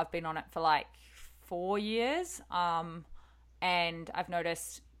now, I've been on it for like 4 years. And I've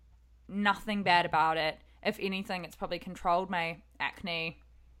noticed nothing bad about it. If anything, it's probably controlled my acne.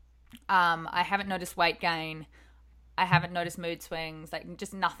 I haven't noticed weight gain. I haven't noticed mood swings, like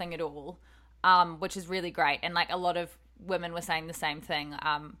just nothing at all, which is really great. And like a lot of women were saying the same thing.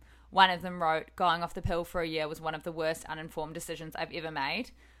 One of them wrote, going off the pill for a year was one of the worst uninformed decisions I've ever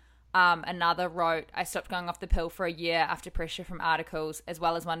made. Another wrote, I stopped going off the pill for a year after pressure from articles, as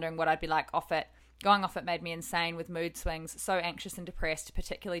well as wondering what I'd be like off it. Going off it made me insane with mood swings, so anxious and depressed,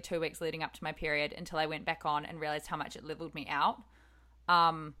 particularly 2 weeks leading up to my period, until I went back on and realized how much it leveled me out.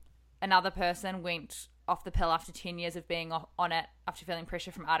 Another person went off the pill after 10 years of being on it, after feeling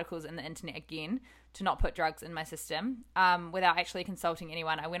pressure from articles in the internet again to not put drugs in my system. Without actually consulting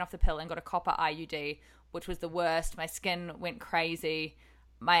anyone, I went off the pill and got a copper IUD, which was the worst. My skin went crazy.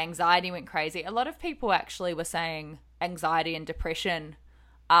 My anxiety went crazy. A lot of people actually were saying anxiety and depression,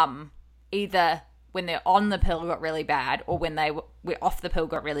 either when they're on the pill got really bad, or when they were off the pill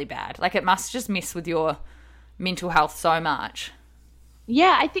got really bad. Like it must just mess with your mental health so much.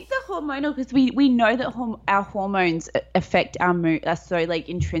 Yeah, I think the hormonal, because we know that our hormones affect our mood, are so like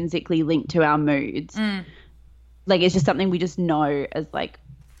intrinsically linked to our moods. Like it's just something we just know as like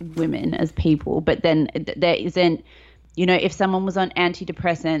women, as people. But then there isn't, you know, if someone was on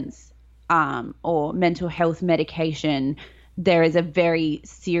antidepressants or mental health medication, there is a very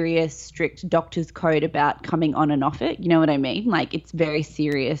serious, strict doctor's code about coming on and off it. You know what I mean? Like it's very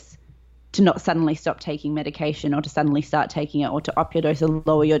serious to not suddenly stop taking medication, or to suddenly start taking it, or to up your dose or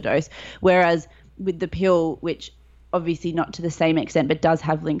lower your dose. Whereas with the pill, which obviously not to the same extent, but does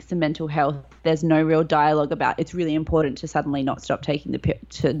have links to mental health, there's no real dialogue about it's really important to suddenly not stop taking the pill,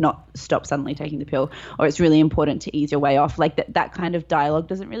 to not stop suddenly taking the pill, or it's really important to ease your way off. Like that kind of dialogue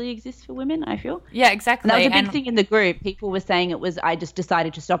doesn't really exist for women, I feel. Yeah, exactly. And that was a big thing in the group. People were saying it was, I just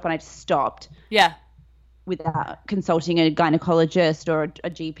decided to stop and I just stopped. Yeah. Without consulting a gynecologist or a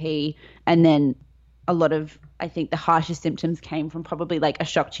GP. And then a lot of, I think the harshest symptoms came from probably like a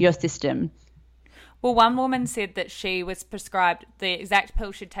shock to your system. Well, one woman said that she was prescribed the exact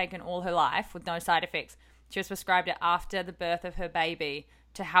pill she'd taken all her life with no side effects. She was prescribed it after the birth of her baby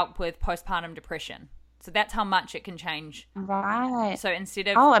to help with postpartum depression. So that's how much it can change. Right. So instead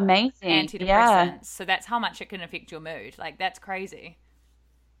of amazing. antidepressants, Yeah. so that's how much it can affect your mood. Like, that's crazy.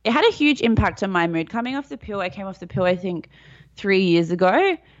 It had a huge impact on my mood. Coming off the pill, I came off the pill, I think, 3 years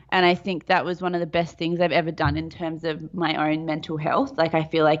ago. And I think that was one of the best things I've ever done in terms of my own mental health. Like, I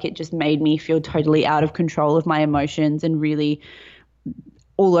feel like it just made me feel totally out of control of my emotions and really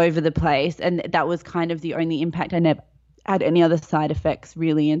all over the place. And that was kind of the only impact. I never had any other side effects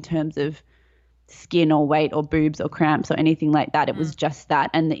really in terms of skin or weight or boobs or cramps or anything like that. It was just that.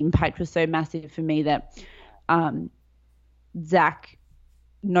 And the impact was so massive for me that Zach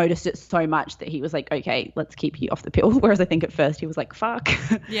noticed it so much that he was like, okay, let's keep you off the pill. Whereas I think at first he was like, fuck.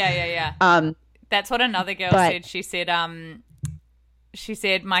 Yeah. That's what another girl said. She said,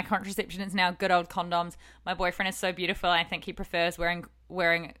 my contraception is now good old condoms. My boyfriend is so beautiful. I think he prefers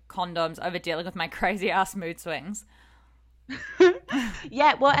wearing condoms over dealing with my crazy ass mood swings.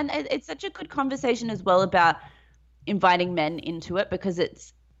 Yeah, well, and it's such a good conversation as well about inviting men into it, because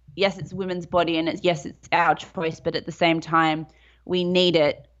it's women's body and it's our choice, but at the same time we need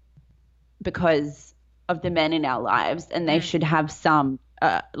it because of the men in our lives, and they should have some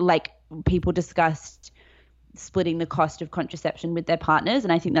like people discussed splitting the cost of contraception with their partners,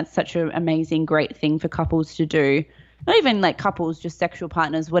 and I think that's such an amazing, great thing for couples to do. Not even like couples, just sexual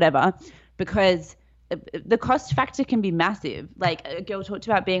partners, whatever, because the cost factor can be massive. Like, a girl talked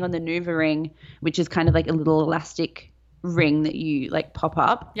about being on the Nuva ring, which is kind of like a little elastic ring that you like pop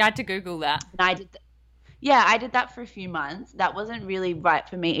up. Yeah, I had to Google that. And I did that for a few months. That wasn't really right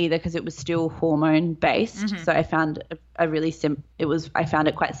for me either, because it was still hormone based. So I found I found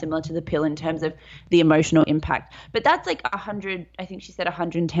it quite similar to the pill in terms of the emotional impact. But that's like I think she said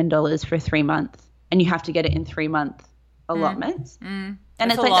 $110 for 3 months, and you have to get it in 3 month allotments. And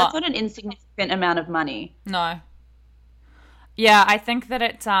That's it's like, that's not an insignificant amount of money. No. Yeah, I think that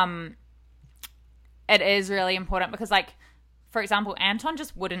it is really important because, like, for example, Anton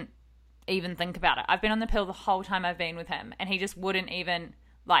just wouldn't even think about it. I've been on the pill the whole time I've been with him, and he just wouldn't even,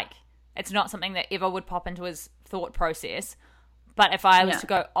 like, it's not something that ever would pop into his thought process. But if I was to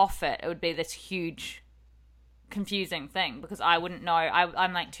go off it, it would be this huge confusing thing because I wouldn't know.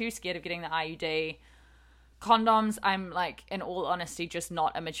 I'm like too scared of getting the IUD. Condoms, I'm like, in all honesty, just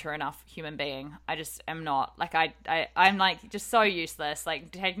not a mature enough human being. I just am not. Like, I'm like just so useless.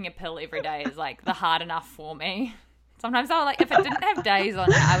 Like, taking a pill every day is like the hard enough for me. Sometimes I'll, like, if it didn't have days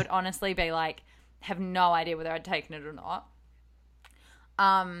on it, I would honestly be like, have no idea whether I'd taken it or not.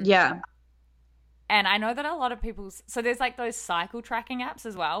 Yeah. And I know that a lot of people's, so there's like those cycle tracking apps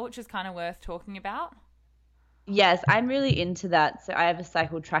as well, which is kind of worth talking about. Yes, I'm really into that. So I have a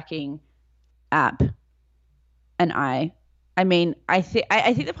cycle tracking app. And I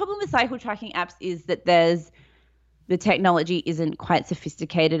think the problem with cycle tracking apps is that the technology isn't quite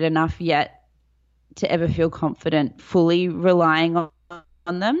sophisticated enough yet to ever feel confident fully relying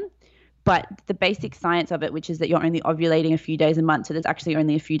on them. But the basic science of it, which is that you're only ovulating a few days a month, so there's actually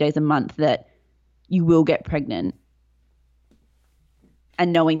only a few days a month that you will get pregnant.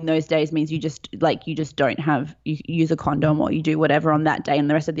 And knowing those days means you just don't have, you use a condom or you do whatever on that day, and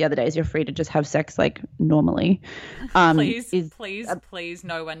the rest of the other days you're free to just have sex like normally. Please,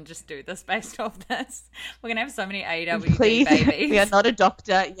 no one just do this based off this. We're going to have so many AWD please, babies. We are not a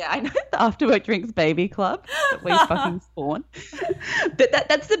doctor. Yeah, I know the After Work Drinks Baby Club that we fucking spawn. But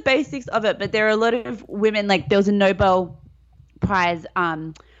that's the basics of it. But there are a lot of women, like there was a Nobel Prize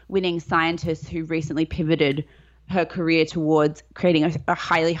winning scientist who recently pivoted her career towards creating a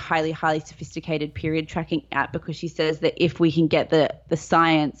highly, highly, highly sophisticated period tracking app, because she says that if we can get the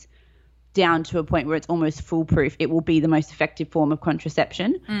science down to a point where it's almost foolproof, it will be the most effective form of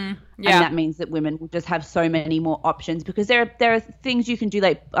contraception. And that means that women will just have so many more options, because there are things you can do.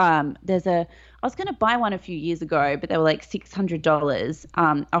 Like I was going to buy one a few years ago, but they were like $600.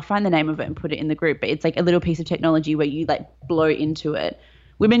 I'll find the name of it and put it in the group. But it's like a little piece of technology where you like blow into it.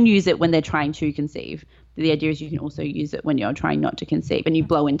 Women use it when they're trying to conceive. The idea is you can also use it when you're trying not to conceive, and you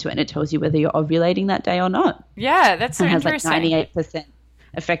blow into it and it tells you whether you're ovulating that day or not. Yeah, that's so interesting. It has like 98%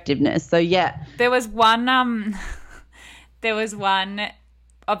 effectiveness. So yeah. There was one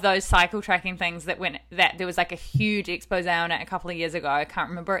of those cycle tracking things that there was like a huge expose on it a couple of years ago. I can't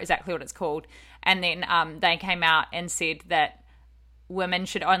remember exactly what it's called. And then they came out and said that women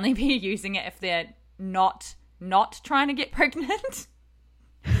should only be using it if they're not trying to get pregnant.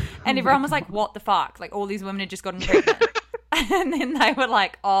 And everyone was like, what the fuck? Like, all these women had just gotten pregnant. And then they were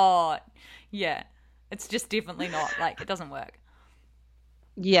like, oh, yeah, it's just definitely not. Like, it doesn't work.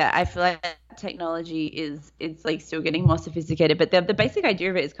 Yeah, I feel like technology is it's like still getting more sophisticated, but the basic idea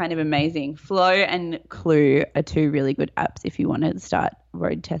of it is kind of amazing. Flow and Clue are two really good apps if you want to start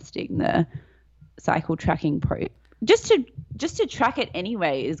road testing the cycle tracking pro. Just to track it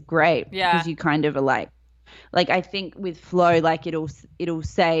anyway is great Yeah. because you kind of are like I think with Flow, like it'll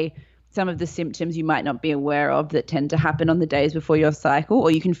say some of the symptoms you might not be aware of that tend to happen on the days before your cycle, or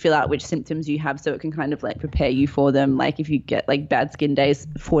you can fill out which symptoms you have so it can kind of like prepare you for them. Like if you get like bad skin days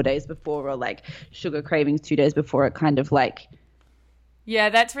 4 days before, or like sugar cravings 2 days before, it kind of like Yeah,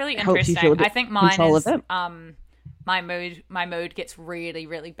 that's really helps you feel interesting. a bit I think mine control is of it. my mood gets really,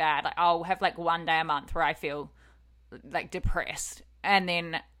 really bad. Like I'll have like one day a month where I feel like depressed, and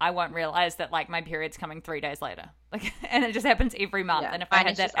then I won't realize that like my period's coming 3 days later. Like, and it just happens every month. Yeah. And if I Mine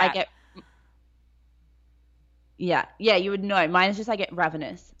had is that just I app, get yeah, you would know. Mine is just I get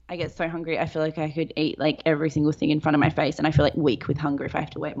ravenous. I get so hungry. I feel like I could eat like every single thing in front of my face, and I feel like weak with hunger if I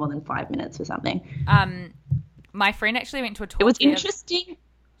have to wait more than 5 minutes for something. my friend actually went to a talk. It was interesting.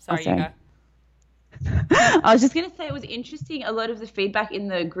 Sorry, sorry. you go. I was just going to say it was interesting, a lot of the feedback in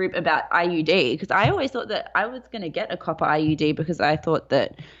the group about IUD, because I always thought that I was going to get a copper IUD because I thought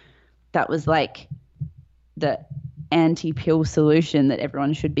that that was like the anti-pill solution that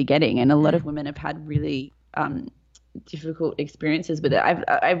everyone should be getting. And a lot of women have had really difficult experiences with it.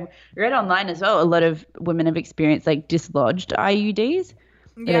 I've read online as well, a lot of women have experienced like dislodged IUDs.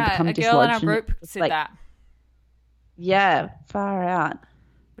 They Yeah, become a girl in our dislodged and group it's said like, that, yeah, far out.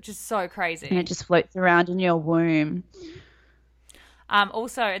 which is so crazy. And it just floats around in your womb.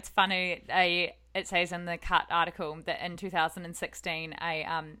 Also, it's funny. It says in the Cut article that in 2016,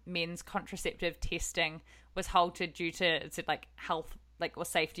 a men's contraceptive testing was halted due to it's like health, like or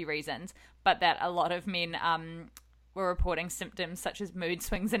safety reasons, but that a lot of men were reporting symptoms such as mood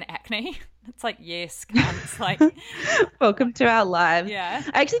swings and acne. It's like, yes, cunts, like Welcome to our lives. Yeah.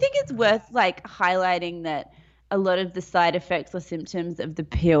 I actually think it's worth like highlighting that a lot of the side effects or symptoms of the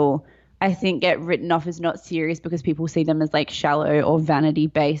pill, I think, get written off as not serious because people see them as like shallow or vanity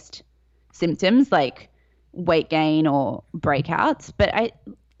based symptoms like weight gain or breakouts. But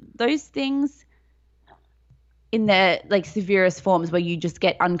those things in their like severest forms where you just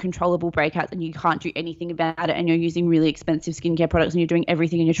get uncontrollable breakouts and you can't do anything about it, and you're using really expensive skincare products and you're doing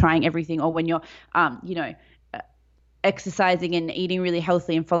everything and you're trying everything, or when you're exercising and eating really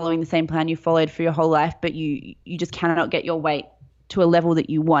healthy and following the same plan you followed for your whole life, but you just cannot get your weight to a level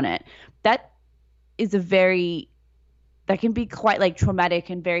that you want it. That can be quite like traumatic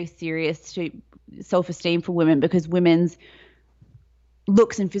and very serious to self-esteem for women, because women's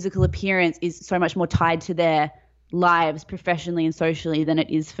looks and physical appearance is so much more tied to their lives professionally and socially than it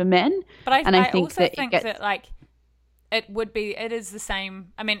is for men. But I think also that think that like it is the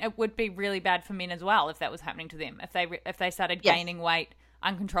same. I mean, it would be really bad for men as well if that was happening to them. If they started Yes. gaining weight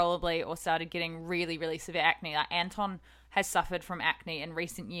uncontrollably or started getting really, really severe acne. Like Anton has suffered from acne in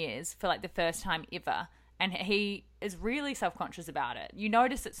recent years for like the first time ever, and he is really self-conscious about it. You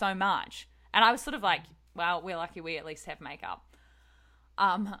notice it so much, and I was sort of like, well, we're lucky we at least have makeup.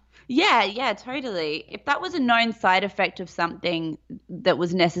 Yeah, totally. If that was a known side effect of something that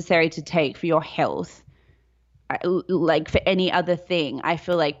was necessary to take for your health, like for any other thing, I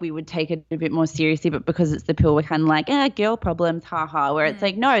feel like we would take it a bit more seriously. But because it's the pill, we're kind of like, girl problems, haha. Where it's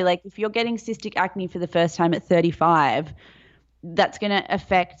like, no, like if you're getting cystic acne for the first time at 35, that's going to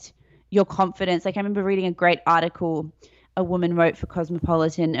affect your confidence. Like I remember reading a great article a woman wrote for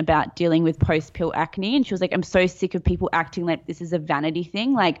Cosmopolitan about dealing with post-pill acne, and she was like, I'm so sick of people acting like this is a vanity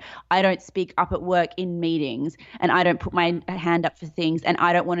thing. Like I don't speak up at work in meetings, and I don't put my hand up for things, and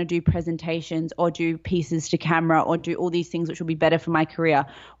I don't want to do presentations or do pieces to camera or do all these things which will be better for my career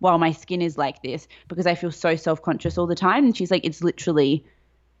while my skin is like this, because I feel so self-conscious all the time. And she's like, it's literally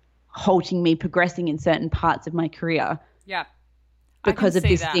halting me progressing in certain parts of my career. Yeah. Because of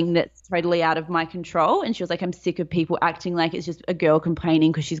this thing that's totally out of my control. And she was like, I'm sick of people acting like it's just a girl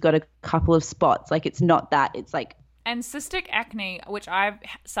complaining because she's got a couple of spots. Like it's not that. It's like. And cystic acne, which I've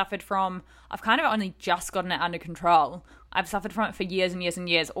suffered from, I've kind of only just gotten it under control. I've suffered from it for years and years and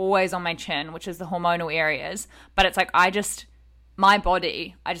years, always on my chin, which is the hormonal areas. But it's like my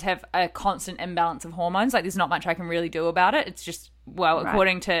body, I just have a constant imbalance of hormones. Like there's not much I can really do about it. It's just, well, right.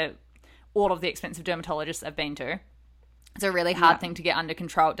 According to all of the expensive dermatologists I've been to, it's a really hard thing to get under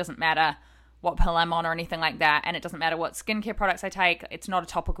control. It doesn't matter what pill I'm on or anything like that. And it doesn't matter what skincare products I take. It's not a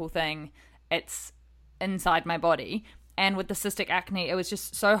topical thing. It's inside my body. And with the cystic acne, it was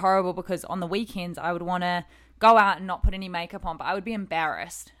just so horrible because on the weekends I would want to go out and not put any makeup on, but I would be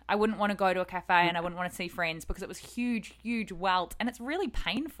embarrassed. I wouldn't want to go to a cafe and I wouldn't want to see friends because it was huge, huge welt. And it's really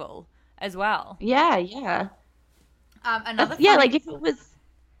painful as well. Yeah. Another like if it was...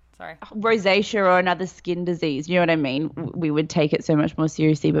 Sorry. rosacea or another skin disease, you know what I mean? We would take it so much more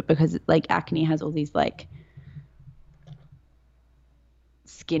seriously, but because like acne has all these like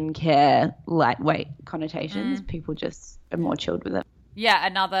skincare lightweight connotations, people just are more chilled with it. Yeah,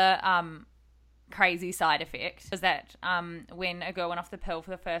 another crazy side effect was that when a girl went off the pill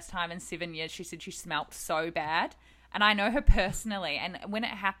for the first time in 7 years, she said she smelt so bad. And I know her personally, and when it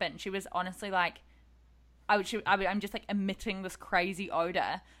happened, she was honestly like, I'm just like emitting this crazy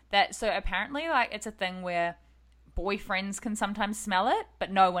odor. That so apparently like it's a thing where boyfriends can sometimes smell it, but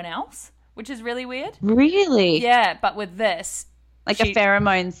no one else, which is really weird. Really? Yeah, but with this, Like a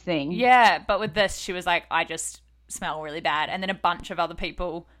pheromones thing. Yeah, but with this, she was like, I just smell really bad. And then a bunch of other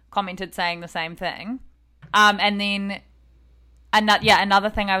people commented saying the same thing. And then another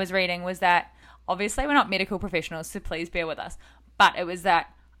thing I was reading was that obviously we're not medical professionals, so please bear with us. But it was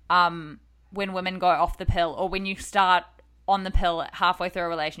that when women go off the pill, or when you start on the pill halfway through a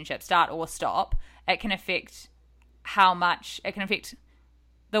relationship, start or stop, it can affect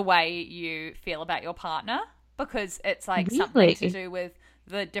the way you feel about your partner, because it's like something to do with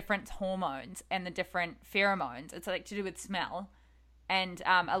the different hormones and the different pheromones. It's like to do with smell. And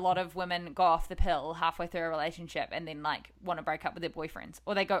a lot of women go off the pill halfway through a relationship and then like want to break up with their boyfriends,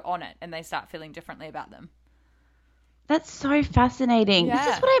 or they go on it and they start feeling differently about them. That's so fascinating. Yeah.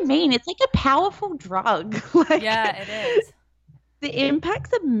 This is what I mean. It's like a powerful drug. Yeah, it is. The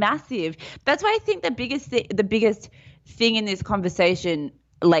impacts are massive. That's why I think the biggest thing in this conversation,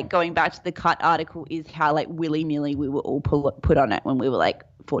 like going back to the Cut article, is how like willy-nilly we were all put on it when we were like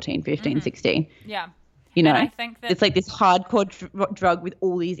 14, 15, 16. Yeah. You know, and I think that it's like this hardcore drug with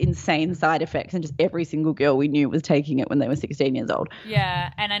all these insane side effects, and just every single girl we knew was taking it when they were 16 years old.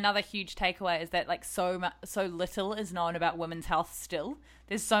 Yeah, and another huge takeaway is that like so little is known about women's health still.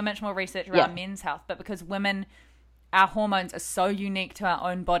 There's so much more research around men's health, but because women, our hormones are so unique to our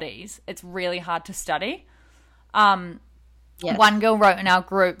own bodies, it's really hard to study. Yes. One girl wrote in our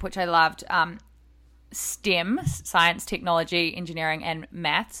group, which I loved, STEM, science, technology, engineering, and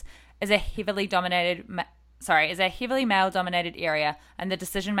maths, is a heavily male-dominated area, and the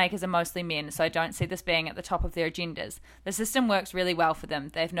decision makers are mostly men, so I don't see this being at the top of their agendas. The system works really well for them.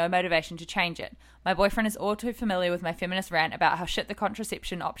 They have no motivation to change it. My boyfriend is all too familiar with my feminist rant about how shit the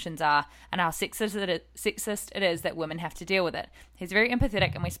contraception options are and how sexist it is that women have to deal with it. He's very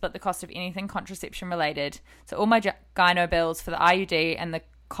empathetic, and we split the cost of anything contraception related. So all my gyno bills for the IUD and the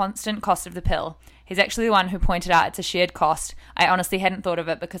constant cost of the pill. He's actually the one who pointed out it's a shared cost. I honestly hadn't thought of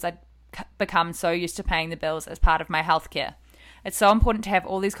it because I'd become so used to paying the bills as part of my healthcare. It's so important to have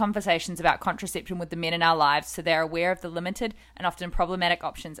all these conversations about contraception with the men in our lives so they're aware of the limited and often problematic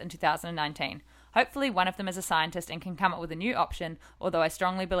options in 2019. Hopefully one of them is a scientist and can come up with a new option, although I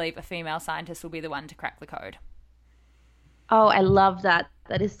strongly believe a female scientist will be the one to crack the code. Oh, I love that.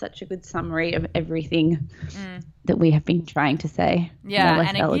 That is such a good summary of everything that we have been trying to say. Yeah,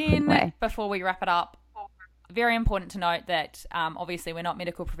 and again, before we wrap it up, very important to note that obviously we're not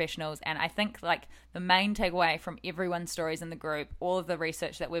medical professionals, and I think like the main takeaway from everyone's stories in the group, all of the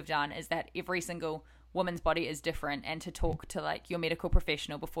research that we've done, is that every single woman's body is different, and to talk to like your medical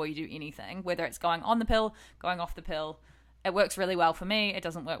professional before you do anything, whether it's going on the pill, going off the pill. It works really well for me. It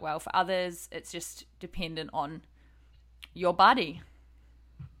doesn't work well for others. It's just dependent on your body.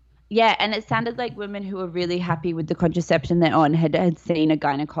 Yeah, and it sounded like women who were really happy with the contraception they're on had seen a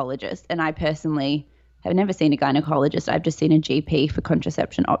gynecologist, and I personally have never seen a gynecologist. I've just seen a GP for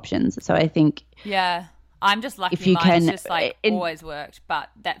contraception options. So I think... Yeah, I'm just lucky if you mine's can, just like always worked, but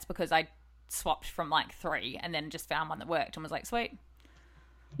that's because I swapped from like 3 and then just found one that worked and was like, sweet.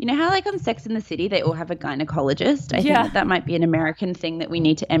 You know how like on Sex and the City they all have a gynecologist? I think that might be an American thing that we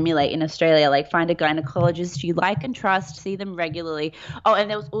need to emulate in Australia. Like find a gynecologist you like and trust, see them regularly. Oh, and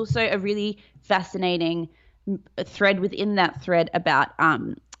there was also a really fascinating thread within that thread about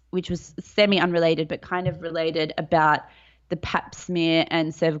which was semi-unrelated but kind of related, about the pap smear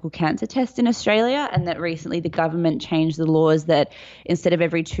and cervical cancer test in Australia, and that recently the government changed the laws that instead of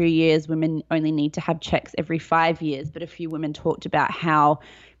every 2 years, women only need to have checks every 5 years. But a few women talked about how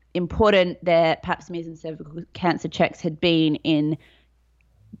important their pap smears and cervical cancer checks had been in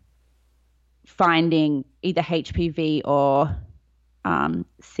finding either HPV or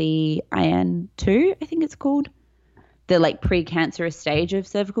CIN2, I think it's called. The like precancerous stage of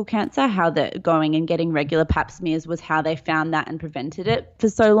cervical cancer, how the going and getting regular pap smears was how they found that and prevented it for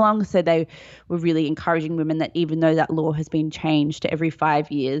so long. So they were really encouraging women that even though that law has been changed to every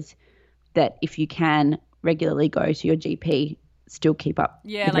 5 years, that if you can regularly go to your GP, still keep up.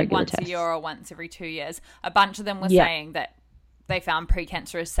 Yeah, with like once tests. a year or once every 2 years. A bunch of them were saying that they found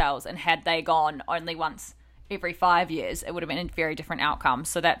precancerous cells, and had they gone only once every 5 years, it would have been a very different outcome.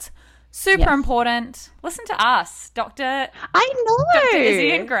 So that's super important. Listen to us, Dr.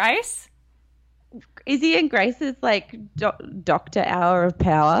 Izzy and Grace. Izzy and Grace is like Dr. Hour of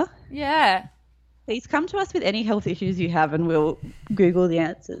Power. Yeah. Please come to us with any health issues you have and we'll Google the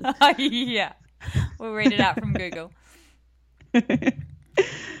answers. Yeah. We'll read it out from Google.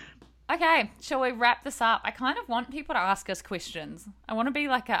 Okay, shall we wrap this up? I kind of want people to ask us questions. I want to be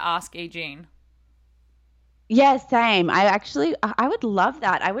like a Ask E. Jean. Yeah, same. I would love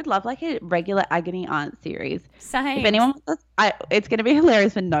that. I would love like a regular agony aunt series. Same. If anyone wants us, it's going to be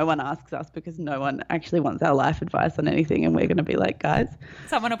hilarious when no one asks us because no one actually wants our life advice on anything, and we're going to be like, guys.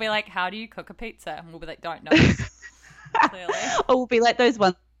 Someone will be like, "How do you cook a pizza?" And we'll be like, "Don't know." Clearly. Or we'll be like those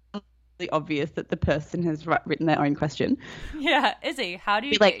ones really obvious that the person has written their own question. Yeah, Izzy, how do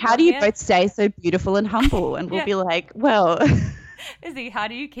you? Be like, how do you both stay so beautiful and humble? And we'll be like, well, Izzy, how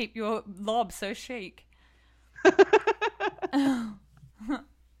do you keep your lob so chic?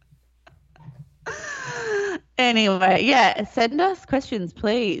 Anyway, yeah, send us questions,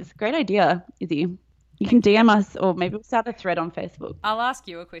 please. Great idea, Izzy. You can DM us, or maybe we'll start a thread on Facebook. I'll ask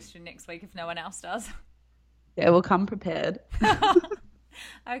you a question next week if no one else does. Yeah, we'll come prepared.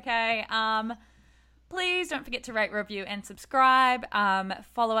 Okay. Please don't forget to rate, review, and subscribe.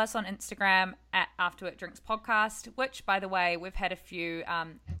 Follow us on Instagram at After Work Drinks Podcast, which, by the way, we've had a few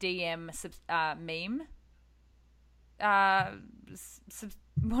DM meme.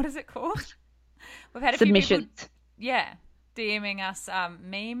 What is it called? We've had a submissions. Few people, DMing us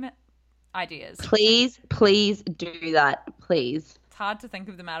meme ideas. Please do that. Please. It's hard to think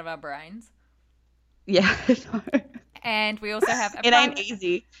of them out of our brains. Yeah. And we also have ain't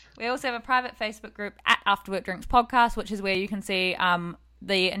easy. We also have a private Facebook group at After Work Drinks Podcast, which is where you can see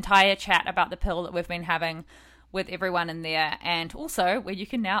the entire chat about the pill that we've been having with everyone in there, and also where you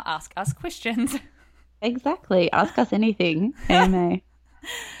can now ask us questions. Exactly. Ask us anything. AMA.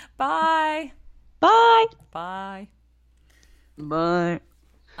 Bye. Bye. Bye. Bye.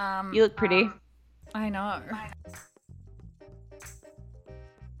 You look pretty. I know.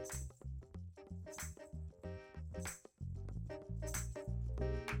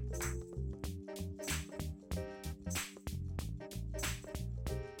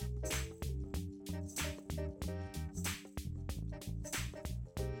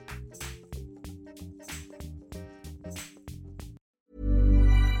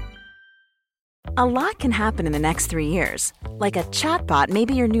 A lot can happen in the next 3 years. Like a chatbot may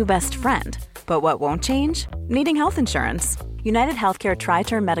be your new best friend. But what won't change? Needing health insurance. United Healthcare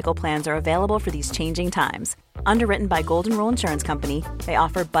Tri-Term Medical Plans are available for these changing times. Underwritten by Golden Rule Insurance Company, they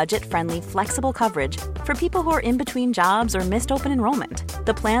offer budget-friendly, flexible coverage for people who are in between jobs or missed open enrollment.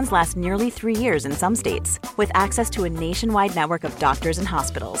 The plans last nearly 3 years in some states, with access to a nationwide network of doctors and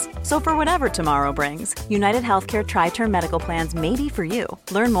hospitals. So for whatever tomorrow brings, United Healthcare Tri-Term Medical Plans may be for you.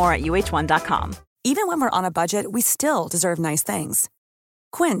 Learn more at uh1.com. Even when we're on a budget, we still deserve nice things.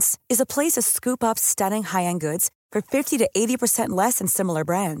 Quince is a place to scoop up stunning high-end goods for 50 to 80% less than similar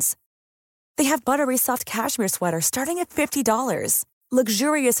brands. They have buttery soft cashmere sweaters starting at $50,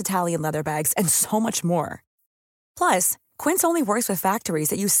 luxurious Italian leather bags, and so much more. Plus, Quince only works with factories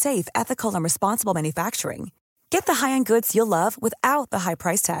that use safe, ethical, and responsible manufacturing. Get the high-end goods you'll love without the high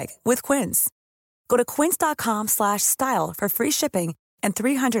price tag with Quince. Go to quince.com/style for free shipping and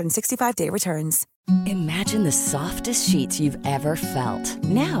 365-day returns. Imagine the softest sheets you've ever felt.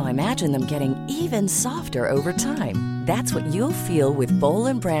 Now imagine them getting even softer over time. That's what you'll feel with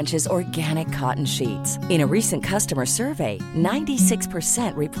Boll & Branch's organic cotton sheets. In a recent customer survey,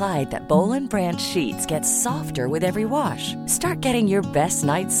 96% replied that Boll & Branch sheets get softer with every wash. Start getting your best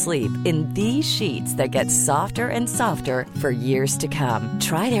night's sleep in these sheets that get softer and softer for years to come.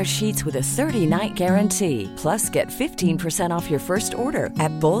 Try their sheets with a 30-night guarantee. Plus, get 15% off your first order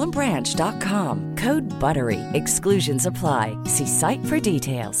at bollandbranch.com. Code BUTTERY. Exclusions apply. See site for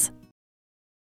details.